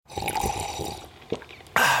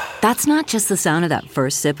That's not just the sound of that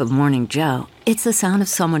first sip of Morning Joe. It's the sound of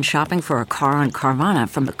someone shopping for a car on Carvana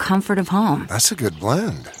from the comfort of home. That's a good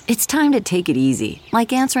blend. It's time to take it easy,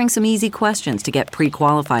 like answering some easy questions to get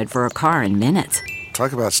pre-qualified for a car in minutes.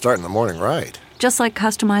 Talk about starting the morning right. Just like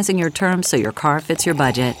customizing your terms so your car fits your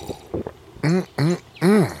budget.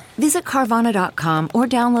 Visit Carvana.com or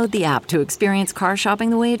download the app to experience car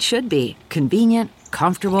shopping the way it should be. Convenient,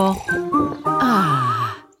 comfortable. Ah.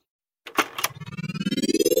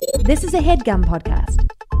 This is a HeadGum podcast.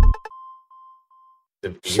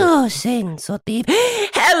 So sensitive.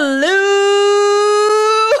 Hello,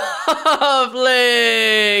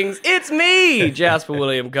 halflings! It's me, Jasper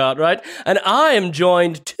William Cartwright, and I am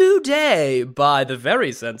joined today by the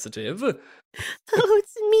very sensitive... Oh,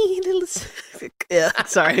 it's me, little...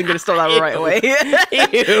 Sorry, I'm going to start that right away.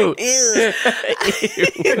 Ew.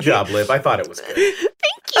 Good job, Liv. I thought it was good. Thank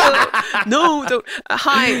you. No, don't.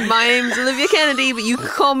 Hi, my name's Olivia Kennedy, but you can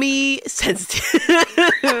call me Sensitive.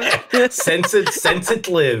 Sensitive.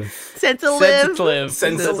 Sensitive. And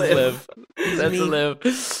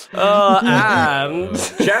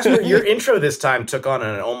Jasper, your intro this time took on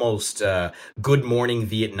an almost Good Morning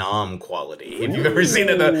Vietnam quality. Have you ever seen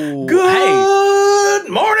it? Good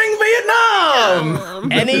Morning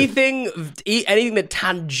Vietnam! anything that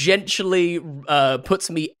tangentially puts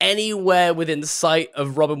me anywhere within sight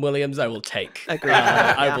of Robin Williams, I will take. Agreed.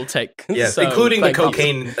 I will take. Yes, So, including the thank you.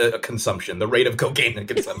 cocaine consumption, the rate of cocaine and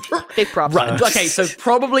consumption. Big props. Right. Okay, so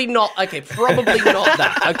probably not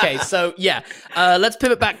that. Okay, so yeah. Let's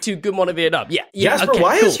pivot back to Good Morning Vietnam. Yeah. Jasper, okay,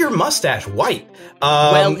 why cool. is your mustache white?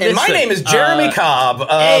 Well, and my listen, name is Jeremy Cobb,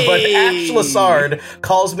 but hey. Ash Lassard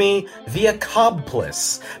calls me Via Cobbpliss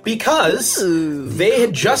because they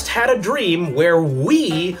had just had a dream where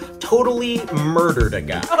we totally murdered a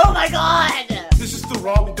guy. Oh my god! This is the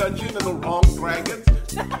wrong dungeon and the wrong dragons.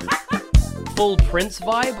 Full Prince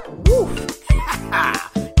vibe? Woof.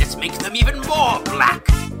 Let's make them even more black.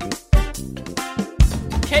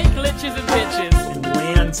 Cake glitches and bitches.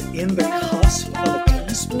 Lands in the cusp of a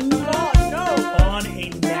teaspoon. Oh no! On a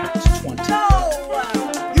nat 20.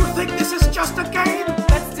 You think this is just a game?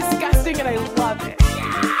 That's disgusting and I love it.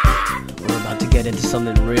 We're about to get into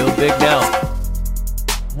something real big now.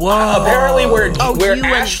 Whoa. Apparently, where you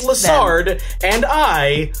Ash and Lassard and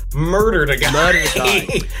I murdered a guy.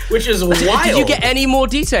 Which is wild. Did you get any more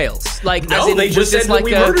details? Like, No, as in, they was just this said that like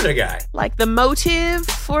we murdered a guy. Like the motive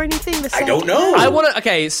or anything? I don't know. I want to.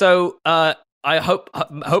 Okay, so I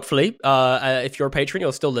hopefully, if you're a patron,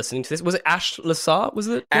 you're still listening to this. Was it Ash Lassard? Was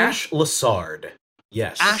it Ash Lassard.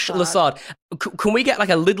 Yes. Ash Lassard. Can we get like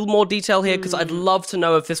a little more detail here? Because I'd love to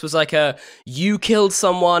know if this was like you killed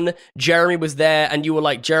someone, Jeremy was there, and you were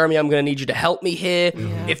like, Jeremy, I'm going to need you to help me here.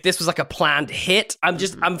 Yeah. If this was like a planned hit, I'm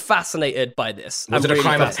fascinated by this. Was it a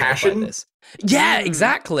crime of passion? Yeah,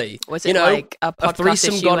 exactly. Was it like a podcast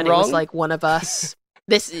threesome issue gone and wrong? it was like one of us?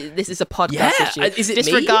 This is a podcast issue. Is it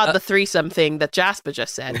Disregard me? the threesome thing that Jasper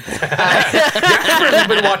just said. Jasper's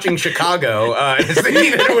been watching Chicago. It was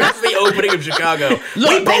the opening of Chicago.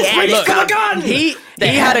 We both reached for the gun! He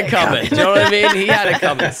had it coming. Do you know what I mean? He had it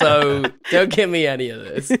coming. So don't give me any of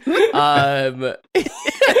this.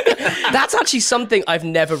 That's actually something I've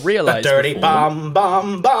never realized. Dirty before. bomb,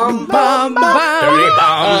 bomb, bomb, bomb, bomb. Dirty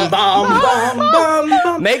bomb, bomb, bomb, bomb,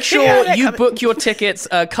 bomb. Make sure you book your tickets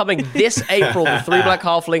coming this April. The Three Black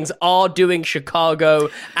Halflings are doing Chicago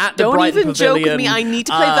at the Don't Brighton even Pavilion. joke with me. I need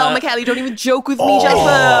to play Val McKelly. Don't even joke with me,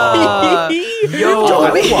 Jasper. Yo,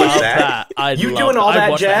 I would watch that. I'd You love doing all I'd that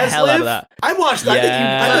watch the jazz, hell out of Liv? that. I watched that. Yeah.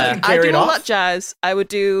 I think you I carried do a off. lot jazz. I would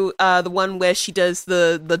do the one where she does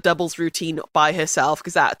the doubles routine by herself,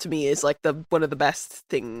 because that to me is like one of the best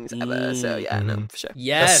things ever. So yeah, no, for sure.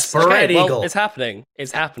 Yes. The spread well, eagle. it's happening.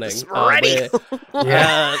 It's happening. Spread eagle.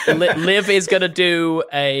 Liv is going to do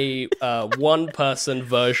a one-person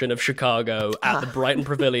version of Chicago at the Brighton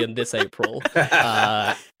Pavilion this April.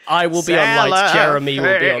 I will be on lights. Jeremy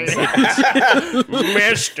will be on sound.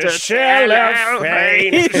 Mr.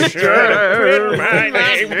 Cellophane, should my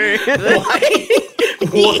name.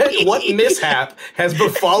 What mishap has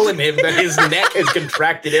befallen him that his neck has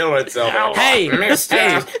contracted in on itself? Hey,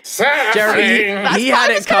 Mr. Jeremy, he had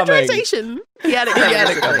it coming. He had it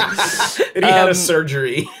coming. And he had a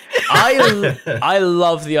surgery. I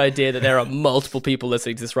love the idea that there are multiple people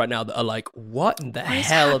listening to this right now that are like, what in the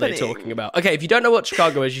hell are they talking about? Okay, if you don't know what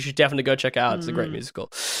Chicago is, you should definitely go check it out. It's a great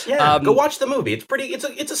musical. Yeah, go watch the movie.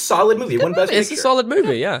 It's a solid movie. It won Best It's a Picture. solid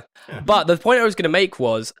movie, yeah. But the point I was going to make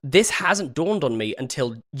was, this hasn't dawned on me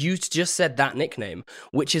until you just said that nickname,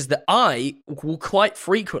 which is that I will quite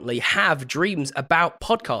frequently have dreams about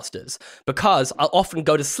podcasters, because I'll often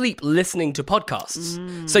go to sleep listening to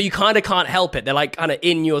podcasts. So you kind of can't help it. They're like kind of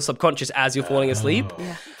in your subconscious as you're falling asleep.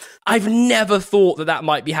 Yeah. I've never thought that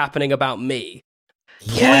might be happening about me.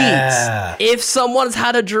 Yeah. Please, if someone's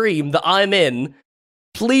had a dream that I'm in,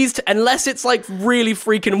 please, unless it's like really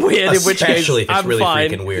freaking weird, in which case Especially if it's I'm really fine.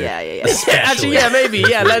 freaking weird. Yeah. Actually, yeah, maybe.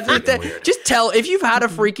 Yeah, Weird. just tell if you've had a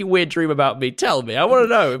freaking weird dream about me. Tell me. I want to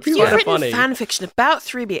know. If You've you find it written funny. fan fiction about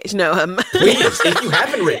 3BH. No, Please, if you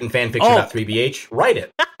haven't written fanfiction about 3BH, write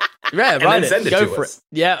it. Yeah, And right. then send it Go to for us. it.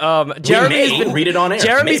 Yeah. Jeremy's may read it on air.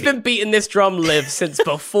 Jeremy's Maybe. been beating this drum, Liv, since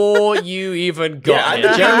before you even got Yeah, I've it.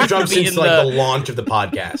 been Jeremy's drum been since beating like the launch of the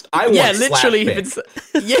podcast. I want yeah, literally. Slapfic.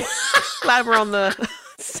 Yeah. glad we're on the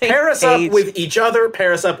same Pair us page. up with each other.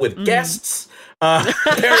 Pair us up with guests. Pair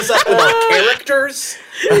us up with our characters.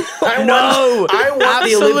 I want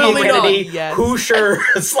the Olivia absolutely Kennedy not. Yes. Hoosier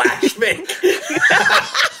 / Vic.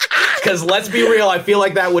 Because let's be real, I feel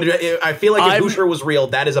like that would. I feel like if Hoosier was real,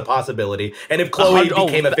 that is a possibility. And if Chloe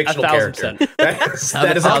became a fictional 1,000%. character,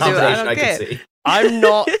 that is a I'll do it. conversation I I don't can care. see.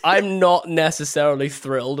 I'm not necessarily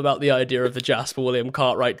thrilled about the idea of the Jasper William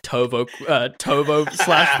Cartwright Tovo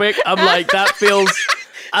 / Vic. I'm like, that feels.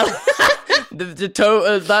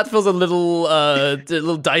 That feels a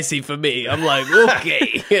little dicey for me. I'm like,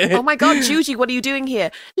 okay. Oh my god, Juji, what are you doing here?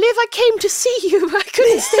 Liv, I came to see you. I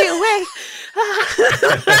couldn't stay away.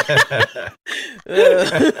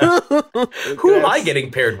 Who am I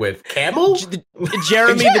getting paired with? Camel?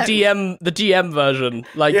 Jeremy, the DM version,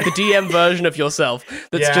 like the DM version of yourself.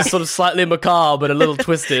 That's Yeah. just sort of slightly macabre but a little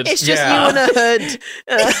twisted. It's just Yeah. you and a hood.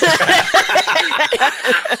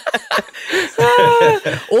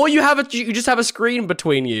 Or you just have a screen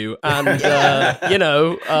between you, and Yeah.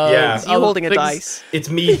 It's you holding a things- dice. It's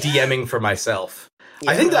me DMing for myself.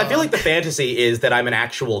 I feel like the fantasy is that I'm an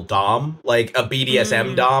actual Dom, like a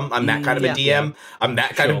BDSM Dom. I'm that kind of a DM. I'm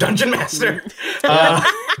that kind of dungeon master.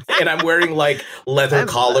 And I'm wearing like leather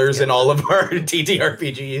collars in all of our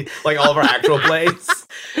TTRPG, like all of our actual plays.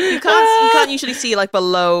 You can't usually see like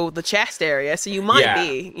below the chest area, so you might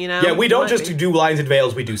be, you know. Yeah, we You don't might just be. do lines and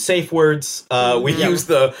veils, we do safe words. We use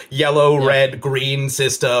the yellow, red, green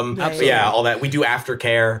system. Absolutely. Yeah, all that. We do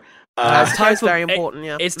aftercare. That's very important,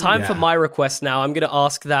 yeah. It's time for my request now. I'm going to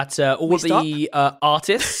ask that all stop? the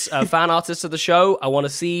artists, fan artists of the show, I want to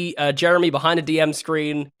see Jeremy behind a DM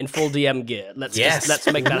screen in full DM gear. Let's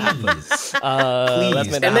make that happen. Please. Let's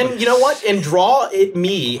make that And happen. then, you know what? And draw it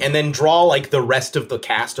me, and then draw, like, the rest of the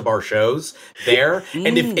cast of our shows there.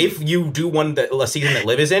 And if you do a season that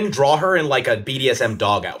Liv is in, draw her in, like, a BDSM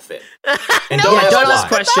dog outfit. And Don't ask why.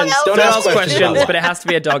 questions. Don't Don't ask ask questions questions, about but it has to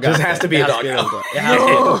be a dog Just outfit. has to be a dog outfit. It has to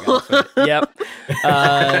be a dog outfit. Yep. It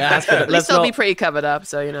has to be. At least I'll be pretty covered up,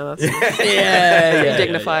 so you know that's yeah,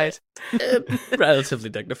 dignified. Relatively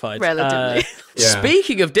dignified. Relatively.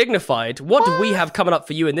 Speaking of dignified, what do we have coming up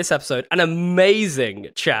for you in this episode? An amazing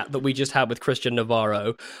chat that we just had with Christian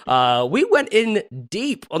Navarro. We went in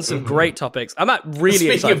deep on some great topics. I'm really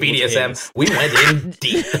Speaking excited. of BDSM, we went in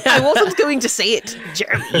deep. I wasn't going to say it,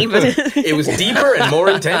 Jeremy, but It was deeper and more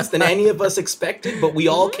intense than any of us expected, but we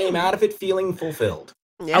all came out of it feeling fulfilled.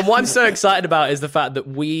 And what I'm so excited about is the fact that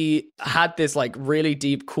we had this like really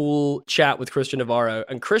deep, cool chat with Christian Navarro,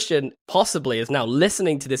 and Christian possibly is now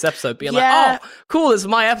listening to this episode, being like, "Oh, cool! This is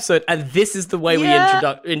my episode, and this is the way we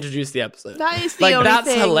introduce the episode." that is the Like only that's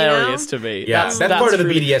thing, hilarious you to me. Yeah, that's part of the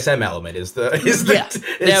really- BDSM element is the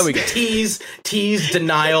there we go. tease,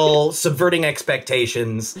 denial, subverting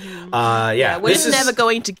expectations. We're this is never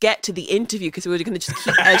going to get to the interview because we were going to just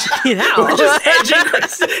keep edging it out. we're just edging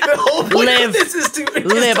Chris. The whole point Liv, of this is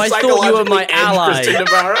to Liv, I thought you were my psychologically edge ally. Christian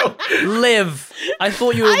Navarro. Liv, I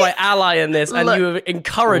thought you were my ally in this, and you were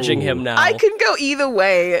encouraging him now. I can go either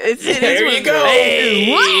way. It is There what you it go.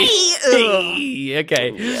 is.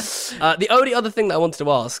 Okay. The only other thing that I wanted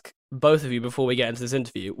to ask both of you before we get into this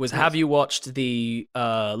interview was: have you watched the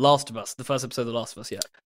Last of Us, the first episode of The Last of Us yet?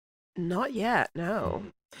 Not yet, no.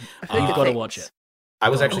 You've got to watch it. I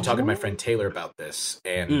was actually talking to my friend Taylor about this,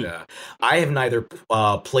 and I have neither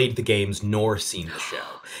played the games nor seen the show.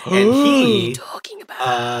 And he, Talking about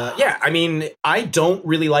I mean, I don't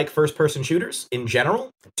really like first-person shooters in general.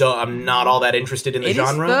 I'm not all that interested in the It is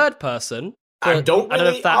genre. third person. I but don't know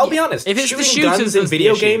really. if that- I'll be honest. If it's the shooting shooters guns in that's the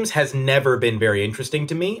video issue. games has never been very interesting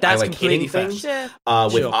to me. That's I like hitting completely fair.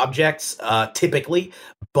 things with Sure. objects, typically.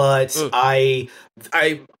 But I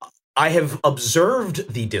I have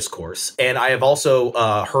observed the discourse, and I have also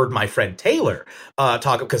heard my friend Taylor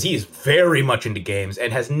talk, because he is very much into games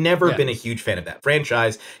and has never been a huge fan of that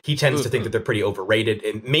franchise. He tends to think that they're pretty overrated,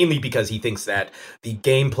 and mainly because he thinks that the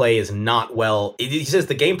gameplay is not he says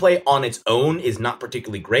the gameplay on its own is not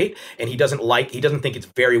particularly great, and he doesn't think it's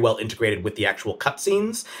very well integrated with the actual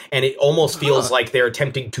cutscenes, and it almost feels like they're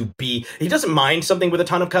attempting to be, he doesn't mind something with a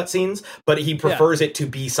ton of cutscenes, but he prefers it to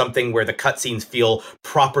be something where the cutscenes feel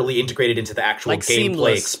properly integrated into the actual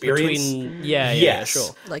gameplay experience.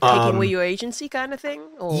 Sure. Like taking away your agency kind of thing?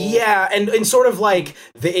 Or? Yeah, and sort of like,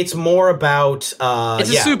 it's more about... it's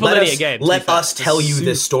a super linear game. Let us tell you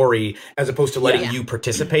this story, as opposed to letting you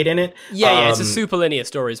participate in it. It's a super linear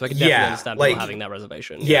story, so I can definitely understand people having that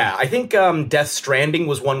reservation. Yeah, I think Death Stranding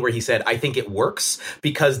was one where he said, I think it works,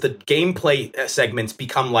 because the gameplay segments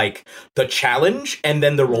become like the challenge, and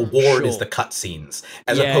then the reward is the cutscenes,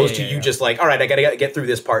 as opposed to you just like, all right, I gotta get through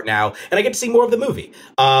this part now, and I get to see more of the movie.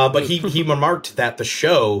 But he remarked that the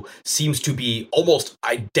show seems to be almost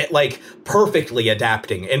like perfectly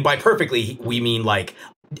adapting, and by perfectly we mean like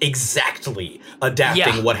exactly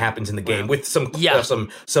adapting what happens in the game with some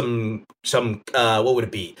what would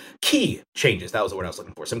it be, key changes. That was the word I was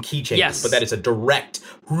looking for. Some key changes, but that is a direct,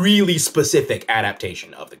 really specific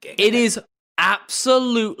adaptation of the game. It is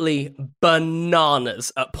absolutely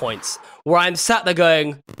bananas at points where I'm sat there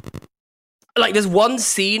going, like, there's one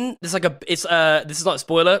scene, this is not a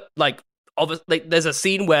spoiler, like, obviously, there's a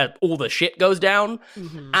scene where all the shit goes down,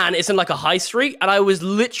 and it's in like a high street, and I was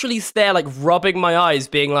literally there like rubbing my eyes,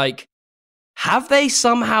 being like, have they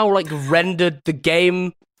somehow like rendered the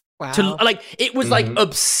game to, like, it was like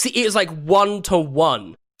it was like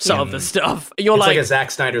 1-to-1 some of the stuff. It's like a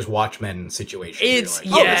Zack Snyder's Watchmen situation. It's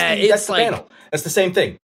like, it's the like panel. That's the same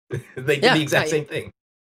thing. They did the exact same thing.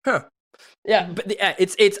 Yeah, but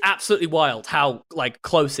it's absolutely wild how like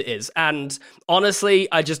close it is, and honestly,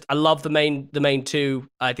 I love the main two.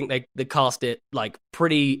 I think they cast it like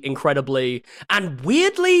pretty incredibly, and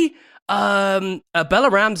weirdly, Bella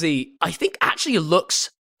Ramsey I think actually looks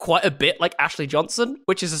quite a bit like Ashley Johnson,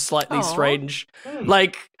 which is a slightly strange.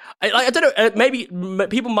 Like I don't know, maybe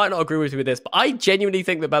people might not agree with me with this, but I genuinely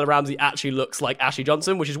think that Bella Ramsey actually looks like Ashley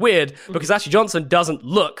Johnson, which is weird because Ashley Johnson doesn't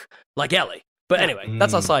look like Ellie. But anyway,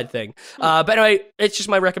 that's our side thing. But anyway, it's just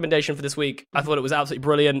my recommendation for this week. I thought it was absolutely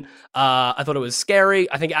brilliant. I thought it was scary.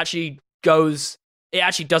 I think it actually does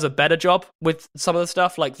a better job with some of the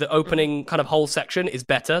stuff. Like the opening kind of whole section is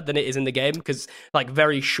better than it is in the game, because like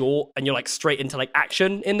very short and you're like straight into like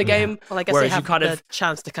action in the game. Well, I guess they have the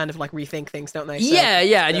chance to kind of like rethink things, don't they? So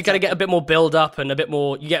and you kind of get a bit more build up and you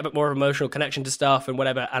get a bit more emotional connection to stuff and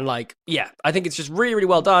whatever. And like, I think it's just really, really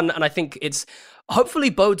well done. And I think it's hopefully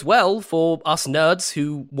bodes well for us nerds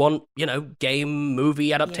who want, game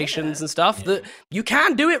movie adaptations and stuff, that you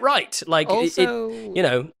can do it right. Like, also,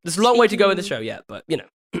 there's a long way to go in the show yet, but,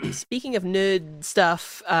 Speaking of nerd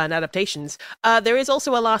stuff and adaptations, there is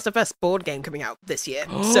also a Last of Us board game coming out this year.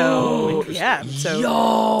 So, keep an eye out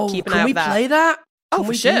for that. Can we play that? Oh,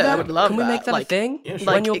 for sure. I would love that. Can we make that a thing? Yeah,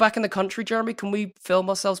 sure. When you're back in the country, Jeremy, can we film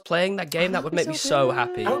ourselves playing that game? That would make me so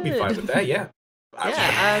happy. I would be fine with that, yeah.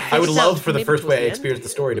 I would love for the first way I experienced the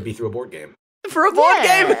story to be through a board game. For a board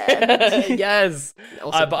game? Yes.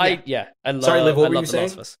 Also, I love, sorry, Liv, what were you The saying?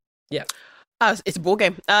 Last of Us. Yeah. It's a board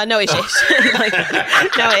game. It's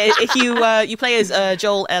you play as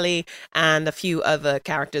Joel, Ellie, and a few other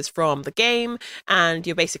characters from the game, and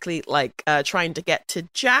you're basically like trying to get to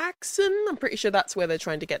Jackson. I'm pretty sure that's where they're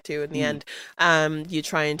trying to get to in the end. You're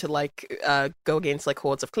trying to like go against like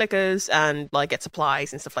hordes of clickers and like get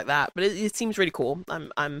supplies and stuff like that. But it seems really cool.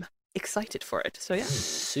 I'm excited for it. So yeah,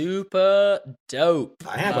 super dope.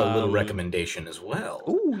 I have a little recommendation as well.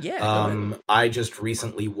 Oh yeah. I just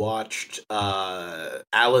recently watched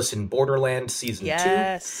Alice in Borderland season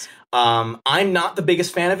 2. I'm not the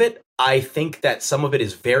biggest fan of it. I think that some of it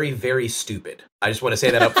is very, very stupid. I just want to say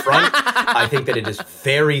that up front. I think that it is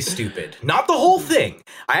very stupid. Not the whole thing.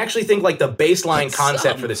 I actually think like the baseline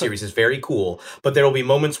concept for the series is very cool, but there will be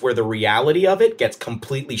moments where the reality of it gets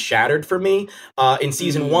completely shattered for me. In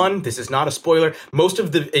season 1, this is not a spoiler, most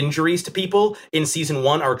of the injuries to people in season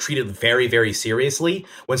 1 are treated very, very seriously.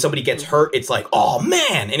 When somebody gets hurt, it's like, oh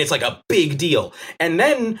man, and it's like a big deal. And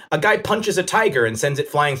then a guy punches a tiger and sends it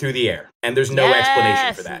flying through the air, and there's no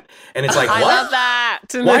explanation for that. And it's like, what? I love that.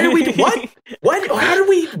 Why do we? What? What? How do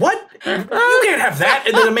we? What? You can't have that,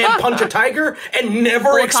 and then a man punch a tiger and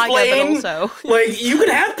never explain. Like, you can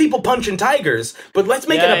have people punching tigers, but let's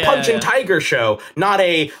make it a punching tiger show, not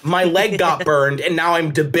a my leg got burned and now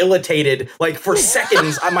I'm debilitated. Like, for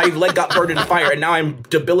seconds, my leg got burned in fire and now I'm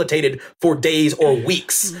debilitated for days or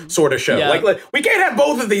weeks sort of show. Like, we can't have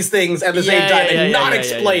both of these things at the same time and not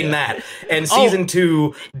explain that. And season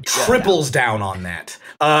 2 triples down on that.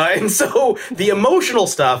 And so the emotional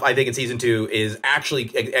stuff, I think, in season 2 is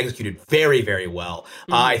actually executed very, very well.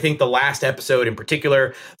 I think the last episode in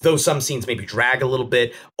particular, though some scenes maybe drag a little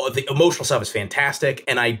bit, the emotional stuff is fantastic.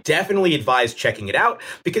 And I definitely advise checking it out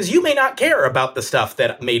because you may not care about the stuff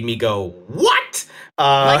that made me go, what?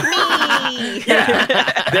 Like me!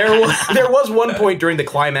 There was one point during the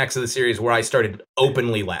climax of the series where I started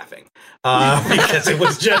openly laughing. Because it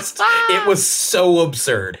was so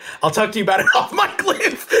absurd. I'll talk to you about it off my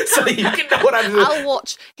cliff so that you can know what I'm doing.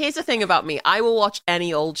 Here's the thing about me. I will watch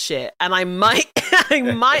any old shit and I might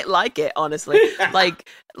like it, honestly. Like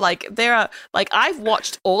I've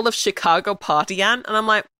watched all of Chicago Party Ant and I'm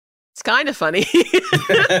like, it's kind of funny.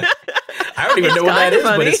 I don't even know what that is,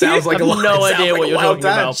 but it sounds like I have no idea what you're talking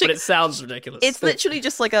about, but it sounds ridiculous. It's literally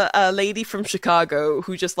just like a lady from Chicago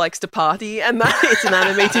who just likes to party, and it's an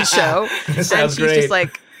animated show. It sounds great. Just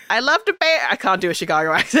like, I love to I can't do a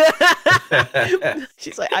Chicago accent.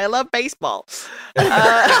 She's like, I love baseball.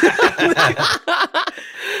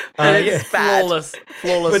 It's flawless.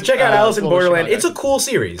 But check out Alice in Borderland. It's a cool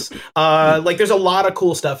series. Like, there's a lot of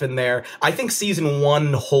cool stuff in there. I think season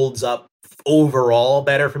 1 holds up overall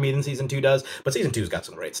better for me than season 2 does, but season 2's got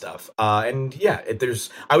some great stuff. And yeah,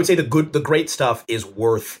 I would say the great stuff is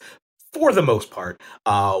worth, for the most part,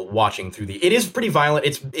 watching through it is pretty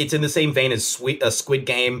violent. It's in the same vein as Squid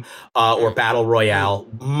Game or Battle Royale,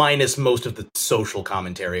 minus most of the social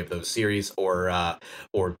commentary of those series or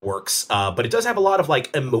works. But it does have a lot of like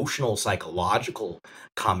emotional, psychological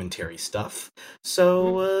commentary stuff.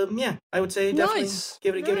 So yeah, I would say definitely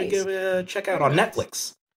give it a check out on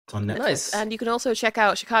Netflix. On Netflix. Nice. And you can also check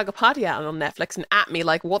out Chicago Party Ant on Netflix and at me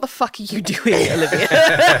like, what the fuck are you doing, Olivia?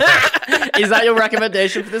 Is that your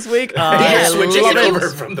recommendation for this week? Switching it over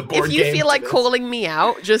from the board game. If you feel like calling me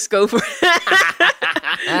out, just go for it.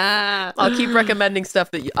 I'll keep recommending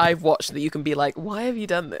stuff that I've watched that you can be like, why have you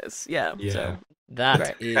done this? Yeah. So.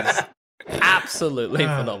 That is absolutely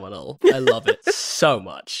phenomenal. I love it so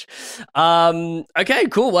much. Okay,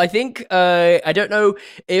 cool. Well, I think I don't know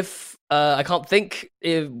if I can't think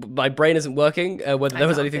if my brain isn't working whether there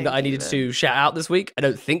was anything that I needed to shout out this week. I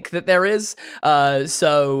don't think that there is.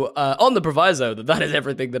 So on the proviso that is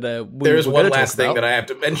everything that there is one last thing that I have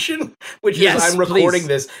to mention, which is I'm recording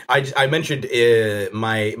this. I mentioned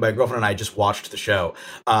my girlfriend and I just watched the show.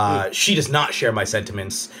 She does not share my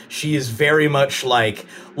sentiments. She is very much like,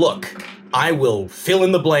 look, I will fill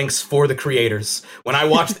in the blanks for the creators. When I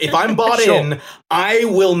watch, if I'm bought in, I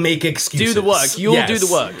will make excuses. Do the work. You'll do the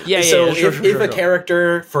work. So if a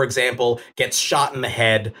character, for example, gets shot in the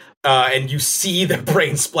head, and you see their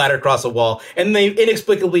brain splatter across a wall, and they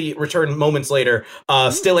inexplicably return moments later,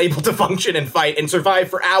 still able to function and fight and survive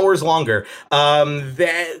for hours longer,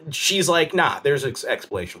 that she's like, nah, there's an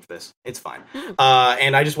explanation for this. It's fine.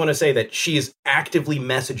 And I just want to say that she is actively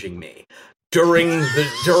messaging me during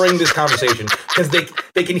this conversation because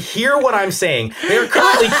they can hear what I'm saying. They're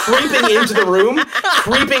currently creeping into the room,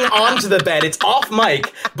 creeping onto the bed. It's off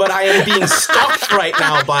mic, but I am being stalked right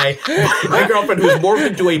now by my girlfriend who's morphed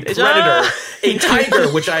into a predator, a tiger,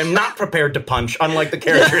 which I am not prepared to punch, unlike the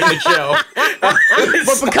character in the show. But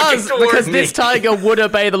because this tiger would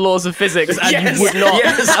obey the laws of physics and you would not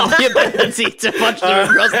have the ability to punch them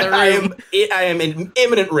across the room. I am in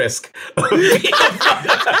imminent risk of being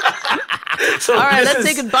So all right, let's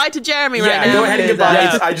say goodbye to Jeremy right now. Yeah, go ahead and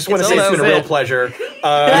goodbye. I just want to say it's been a real pleasure.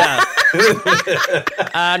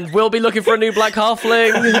 And we'll be looking for a new Black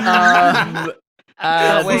Halfling.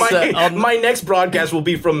 My next broadcast will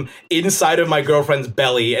be from inside of my girlfriend's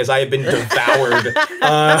belly as I have been devoured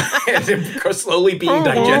and slowly being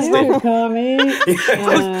digested.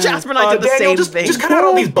 Jasmine and I did the same thing. Just cut out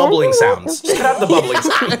all these bubbling sounds. Just cut out the bubbling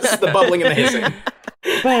sounds. The bubbling and the hissing.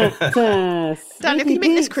 Dan, if you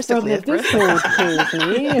make this crystal clear for us.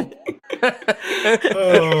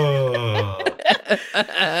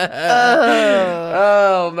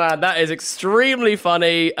 Oh man, that is extremely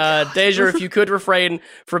funny. Deja, if you could refrain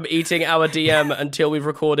from eating our DM until we've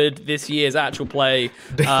recorded this year's actual play.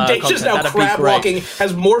 Deja's now crab walking,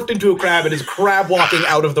 has morphed into a crab and is crab walking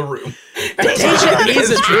out of the room. Tasha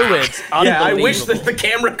is a druid. Yeah, I wish that the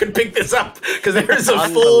camera could pick this up because there's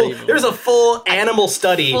a full animal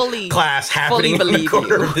study class happening in the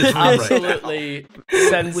corner of this room Absolutely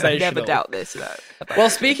sensational. Would never doubt this. Well,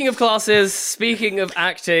 speaking of classes, speaking of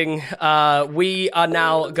acting, we are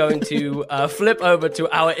now going to flip over to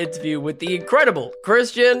our interview with the incredible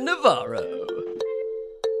Christian Navarro.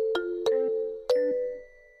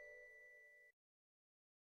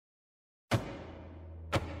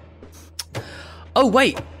 Oh,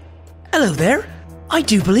 wait. Hello there. I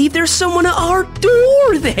do believe there's someone at our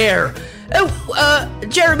door there. Oh,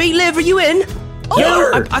 Jeremy, Liv, are you in?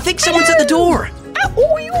 Oh, I think someone's at the door.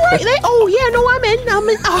 Oh, you right there? Oh, yeah, no, I'm in.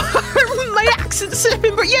 Oh, my accent's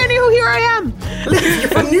slipping, but yeah, no, here I am. You're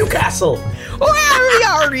from Newcastle. Oh,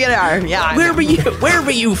 yeah. Where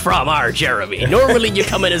were you from, Jeremy? Normally you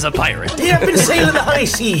come in as a pirate. Yeah, I've been sailing the high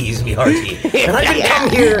seas, me hearty. And I didn't come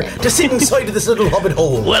here to sit inside of this little hobbit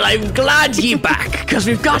hole. Well, I'm glad ye back, because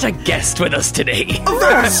we've got a guest with us today. Oh,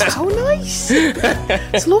 that's so nice.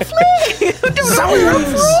 It's lovely.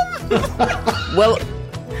 Well,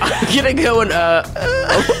 I'm gonna go and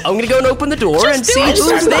open the door and see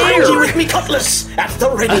who's there. With me cutlass at the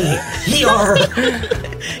ready.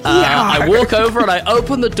 I walk over and I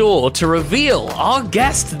open the door to reveal our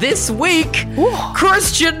guest this week.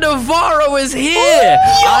 Christian Navarro is here.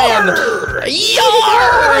 I am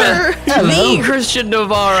the Christian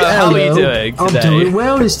Navarro. Hello. How are you doing today? I'm doing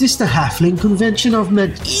well. Is this the halfling convention I've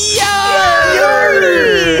met?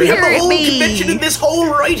 We have the whole convention in this hole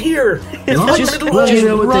right here. Well, you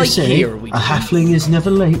know what they say. Here A halfling is never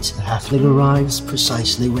late. A halfling arrives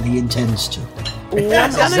precisely when he intends to.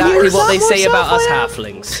 That's exactly what they say about us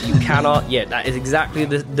halflings. You cannot. Yeah, that is exactly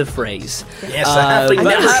the phrase. Yes, a halfling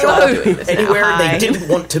never showed up anywhere they didn't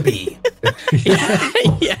want to be.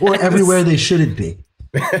 Yes. Or everywhere they shouldn't be.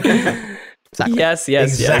 Exactly. Yes.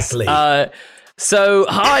 Exactly. So,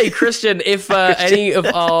 hi, Christian. If any of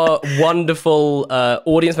our wonderful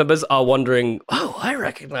audience members are wondering, oh, I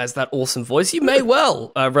recognize that awesome voice, you may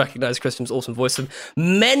well recognize Christian's awesome voice from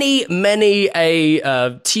many a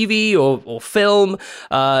TV or film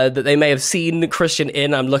that they may have seen Christian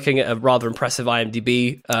in. I'm looking at a rather impressive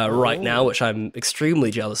IMDb right now, which I'm extremely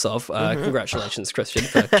jealous of. Congratulations, Christian,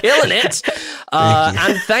 for killing it.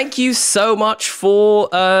 And thank you so much for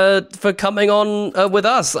coming on with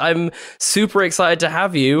us. I'm super excited to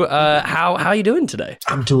have you. How are you doing today?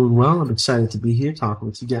 I'm doing well. I'm excited to be here talking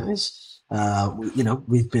with you guys.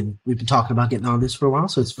 We've been talking about getting on this for a while,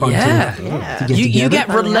 so it's fun. To get you get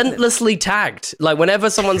relentlessly tagged. Like whenever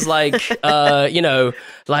someone's like, who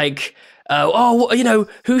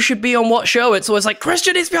should be on what show? It's always like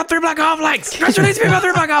Christian needs to be on 3 Black Halflings. Christian needs to be on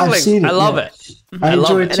 3 Black Halflings. I love it. I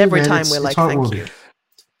enjoy it and too, every man. time we're like, thank you.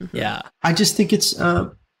 Yeah. I just think it's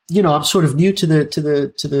I'm sort of new to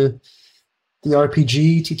the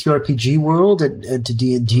RPG, TTRPG world and to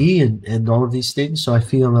D&D and all of these things. So I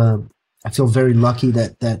feel very lucky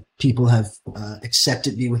that people have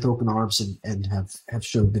accepted me with open arms and have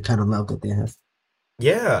showed the kind of love that they have.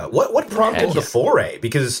 Yeah. What prompted the foray?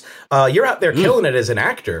 Because you're out there killing it as an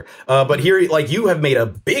actor, but here, like, you have made a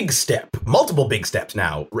big step, multiple big steps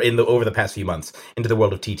now over the past few months into the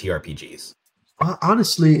world of TTRPGs.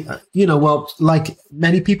 Honestly, like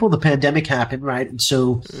many people, the pandemic happened, right? And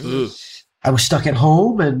so I was stuck at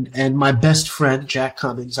home, and my best friend Jack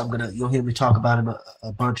Cummings, you'll hear me talk about him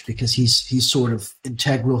a bunch because he's sort of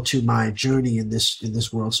integral to my journey in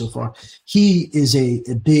this world so far. He is a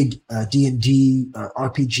big D&D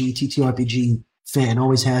RPG, TTRPG fan,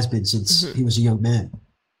 always has been since he was a young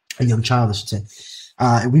child, I should say.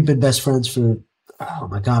 And we've been best friends for, oh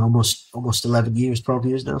my God, almost 11 years, 12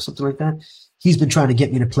 years now, something like that. He's been trying to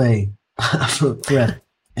get me to play forever.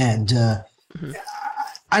 And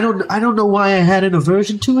I don't know why I had an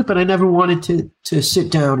aversion to it, but I never wanted to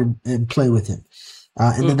sit down and play with him.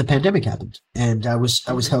 And then the pandemic happened, and I was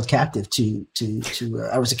held captive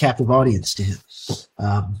I was a captive audience to him.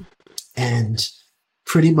 And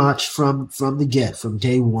pretty much from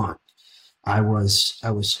day one, I was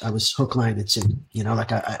hook, line, and sinker.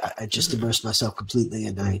 I just immersed myself completely,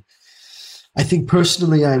 and I think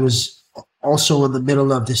personally I was also in the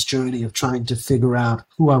middle of this journey of trying to figure out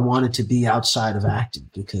who I wanted to be outside of acting,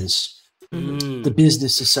 because the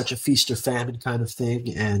business is such a feast or famine kind of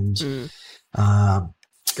thing, and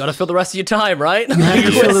got to fill the rest of your time, right? You have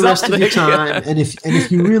to fill the rest of your time, and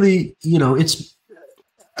if you really,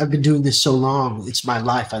 I've been doing this so long, it's my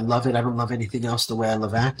life. I love it. I don't love anything else the way I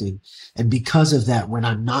love acting, and because of that, when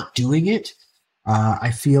I'm not doing it, I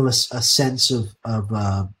feel a sense of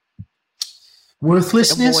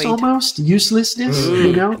worthlessness, void. almost uselessness,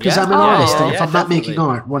 you know, because I'm an artist, and if I'm not making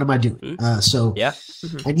art, what am I doing? So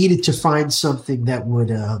I needed to find something that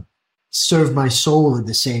would serve my soul in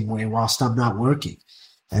the same way whilst I'm not working.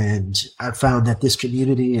 And I found that this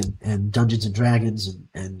community and Dungeons and Dragons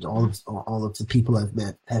and all of the people I've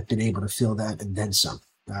met have been able to fill that and then some.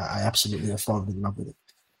 I absolutely have fallen in love with it.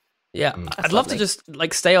 Yeah, I'd love to just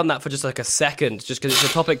like stay on that for just like a second, just because it's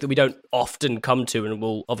a topic that we don't often come to, and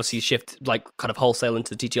we'll obviously shift like kind of wholesale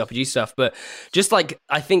into the TTRPG stuff. But just like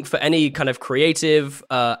I think for any kind of creative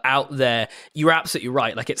out there, you're absolutely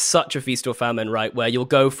right. Like it's such a feast or famine, right? Where you'll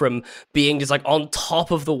go from being just like on top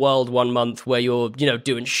of the world one month, where you're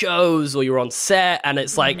doing shows or you're on set, and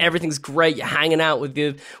it's like everything's great. You're hanging out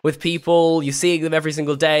with people, you're seeing them every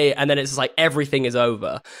single day, and then it's just like everything is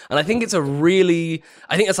over. And I think it's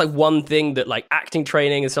that's like one thing that like acting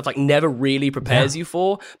training and stuff like never really prepares you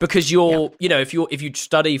for, because you're if you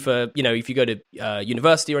study for if you go to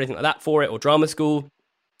university or anything like that for it, or drama school,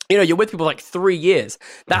 you're with people like 3 years.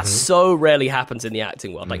 That so rarely happens in the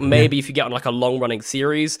acting world. Like maybe if you get on like a long running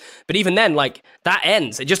series, but even then, like that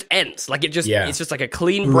ends. It just ends. Like it's just like a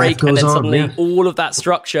clean break, and then suddenly all of that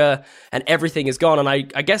structure and everything is gone. And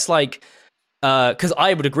I guess like. Because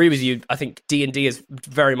I would agree with you, I think D&D has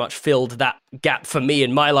very much filled that gap for me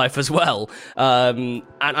in my life as well. And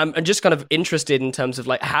I'm just kind of interested in terms of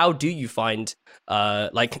like, how do you find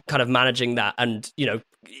like kind of managing that? And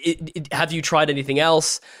have you tried anything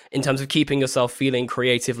else in terms of keeping yourself feeling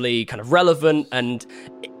creatively kind of relevant? And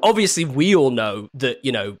obviously, we all know that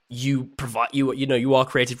you are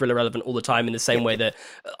creatively relevant all the time in the same way that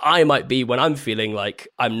I might be when I'm feeling like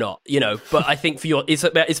I'm not. But I think for it's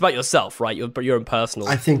about yourself, right? Your own personal.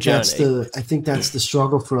 I think journey. that's the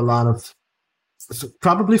struggle for a lot of,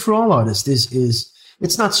 probably for all artists. Is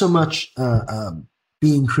it's not so much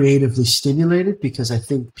being creatively stimulated, because I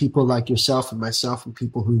think people like yourself and myself and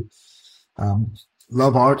people who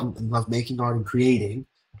love art and love making art and creating,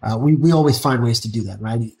 we always find ways to do that,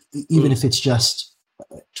 right? Even if it's just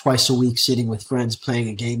twice a week sitting with friends playing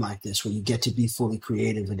a game like this where you get to be fully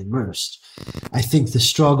creative and immersed. I think the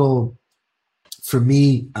struggle for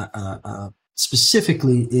me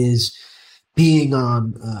specifically is being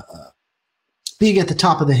being at the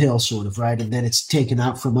top of the hill, sort of, right? And then it's taken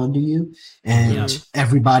out from under you, and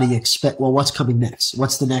everybody what's coming next?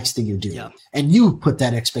 What's the next thing you're doing? Yeah. And you put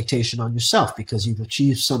that expectation on yourself because you've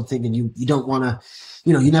achieved something, and you don't want to,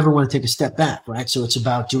 you never want to take a step back, right? So it's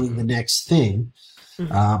about doing the next thing.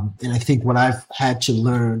 And I think what I've had to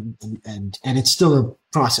learn, and it's still a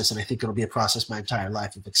process, and I think it'll be a process my entire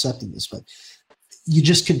life of accepting this, but you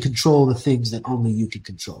just can control the things that only you can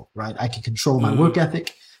control, right? I can control my work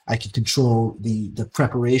ethic. I can control the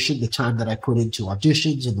preparation, the time that I put into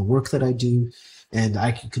auditions and the work that I do. And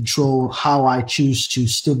I can control how I choose to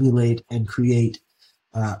stimulate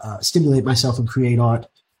myself and create art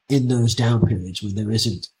in those down periods when there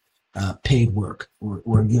isn't paid work,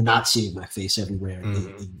 or you're not seeing my face everywhere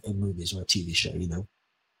in movies or a TV show,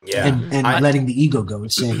 Yeah. And letting the ego go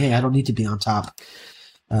and saying, hey, I don't need to be on top.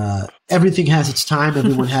 Everything has its time.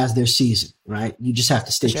 Everyone has their season, right? You just have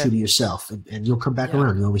to stay true to yourself, and you'll come back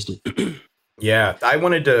around. You always do. Yeah, I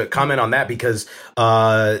wanted to comment on that because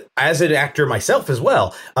as an actor myself as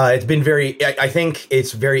well, it's been I think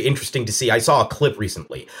it's very interesting to see. I saw a clip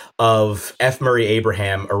recently of F. Murray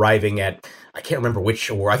Abraham arriving at, I can't remember which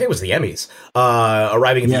award. I think it was the Emmys.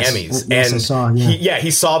 Arriving at the Emmys, and I saw,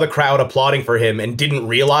 he saw the crowd applauding for him and didn't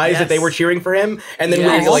realize that they were cheering for him. And then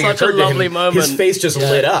when it occurred to him, his face just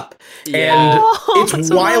lit up. And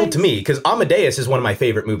it's wild to me because Amadeus is one of my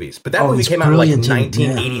favorite movies. But that movie came out in like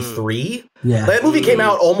 1983. Yeah. That movie came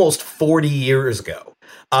out almost 40 years ago.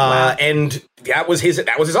 And that was his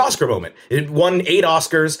Oscar moment. It won 8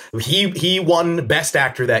 Oscars. He won Best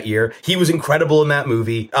Actor that year. He was incredible in that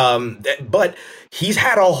movie. But he's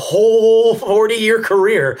had a whole 40-year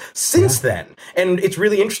career since then. And it's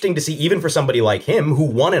really interesting to see, even for somebody like him who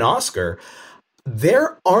won an Oscar,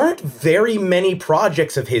 there aren't very many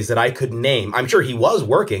projects of his that I could name. I'm sure he was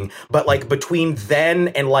working, but like between then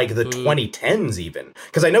and like the 2010s even.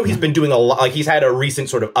 Because I know he's been doing a lot, like he's had a recent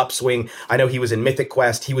sort of upswing. I know he was in Mythic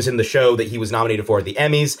Quest. He was in the show that he was nominated for at the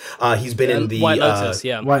Emmys. He's been in the White Lotus,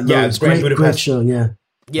 White Lotus, great show,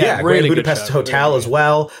 Grand really good Budapest show. Hotel Really as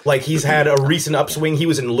well. Like he's had a recent upswing. He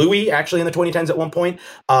was in Louis actually in the 2010s at one point.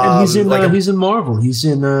 And he's in Marvel. He's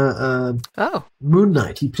in Moon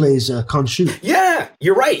Knight. He plays Khonshu. Yeah,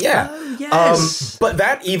 you're right. Yeah. Oh, yes. But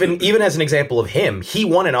that even as an example of him, he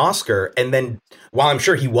won an Oscar, and then while I'm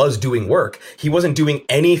sure he was doing work, he wasn't doing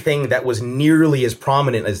anything that was nearly as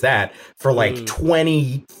prominent as that for like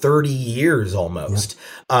 20, 30 years almost.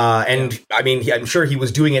 And I mean, I'm sure he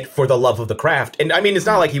was doing it for the love of the craft. And I mean, it's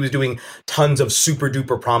not like he was doing tons of super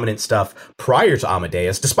duper prominent stuff prior to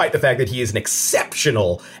Amadeus, despite the fact that he is an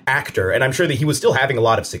exceptional actor. And I'm sure that he was still having a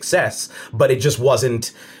lot of success, but it just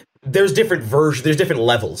wasn't. There's different versions, there's different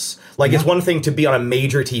levels. Like, it's one thing to be on a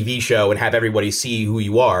major TV show and have everybody see who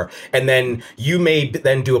you are, and then you may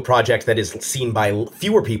then do a project that is seen by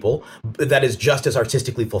fewer people, that is just as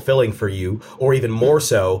artistically fulfilling for you, or even more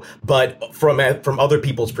so. But from other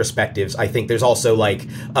people's perspectives, I think there's also like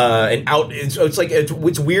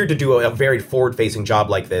it's weird to do a very forward-facing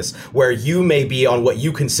job like this, where you may be on what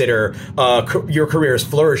you consider your career is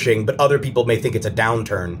flourishing, but other people may think it's a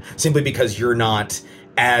downturn simply because you're not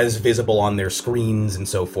as visible on their screens and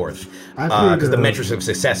so forth, because the metrics of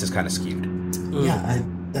success is kind of skewed. Yeah,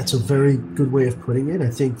 that's a very good way of putting it. I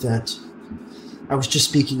think that I was just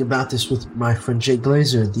speaking about this with my friend Jay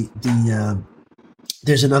Glazer.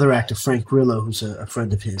 There's another actor, Frank Grillo, who's a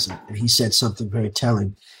friend of his, and he said something very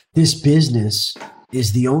telling. This business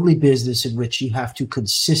is the only business in which you have to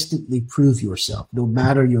consistently prove yourself, no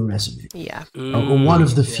matter your resume. Yeah. Or one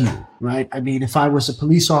of the few, right? I mean, if I was a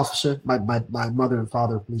police officer, my mother and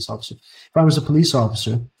father are police officers. If I was a police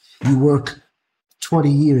officer, you work 20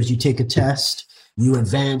 years, you take a test, you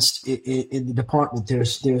advanced in the department.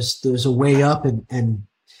 There's a way up, and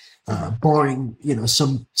barring,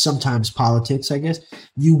 sometimes politics, I guess,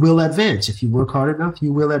 you will advance. If you work hard enough,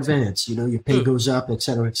 you will advance. Your pay goes up, et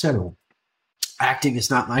cetera, et cetera. Acting is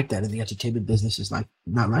not like that, and the entertainment business is not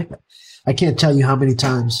like that. I can't tell you how many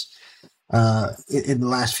times in the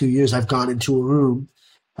last few years I've gone into a room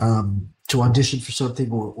to audition for something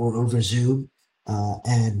or over Zoom,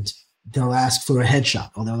 and they'll ask for a headshot,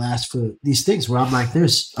 or they'll ask for these things where I'm like,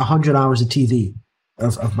 there's 100 hours of TV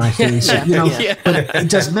of my face, but it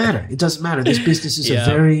doesn't matter. It doesn't matter. This business is a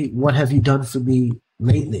very "what have you done for me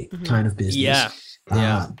lately" kind of business.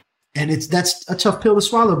 And that's a tough pill to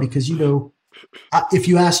swallow, because if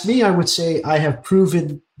you ask me, I would say I have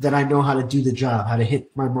proven that I know how to do the job, how to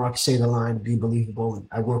hit my mark, say the line, be believable, and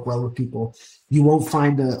I work well with people. You won't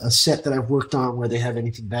find a set that I've worked on where they have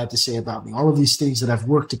anything bad to say about me. All of these things that I've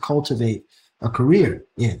worked to cultivate a career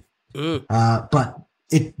in. But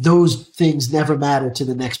those things never matter to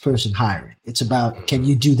the next person hiring. It's about, can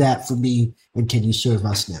you do that for me, and can you serve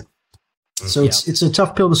us now? So it's a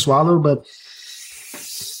tough pill to swallow, but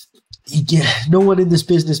no one in this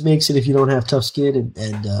business makes it if you don't have tough skin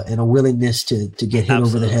and a willingness to get hit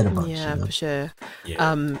over the head a bunch. Yeah, for sure.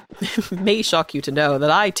 Yeah. May shock you to know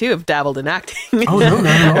that I too have dabbled in acting. Oh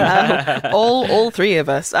no. All three of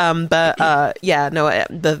us. The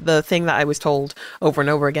thing that I was told over and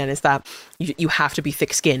over again is that you have to be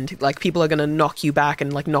thick-skinned. Like, people are going to knock you back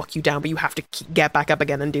and like knock you down, but you have to get back up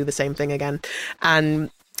again and do the same thing again. And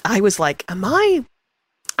I was like,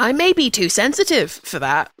 I may be too sensitive for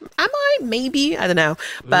that. Am I? Maybe. I don't know.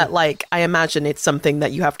 But like, I imagine it's something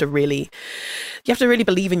that you have to really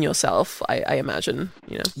believe in yourself. I imagine,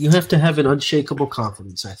 You have to have an unshakable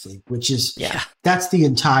confidence, I think, which is, that's the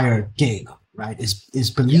entire game, right? Is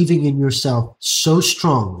believing in yourself so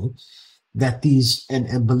strongly that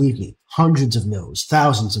and believe me, hundreds of no's,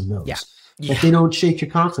 thousands of no's, that they don't shake your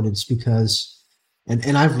confidence, because,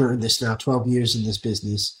 and I've learned this now, 12 years in this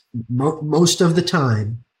business, most of the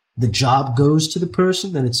time, the job goes to the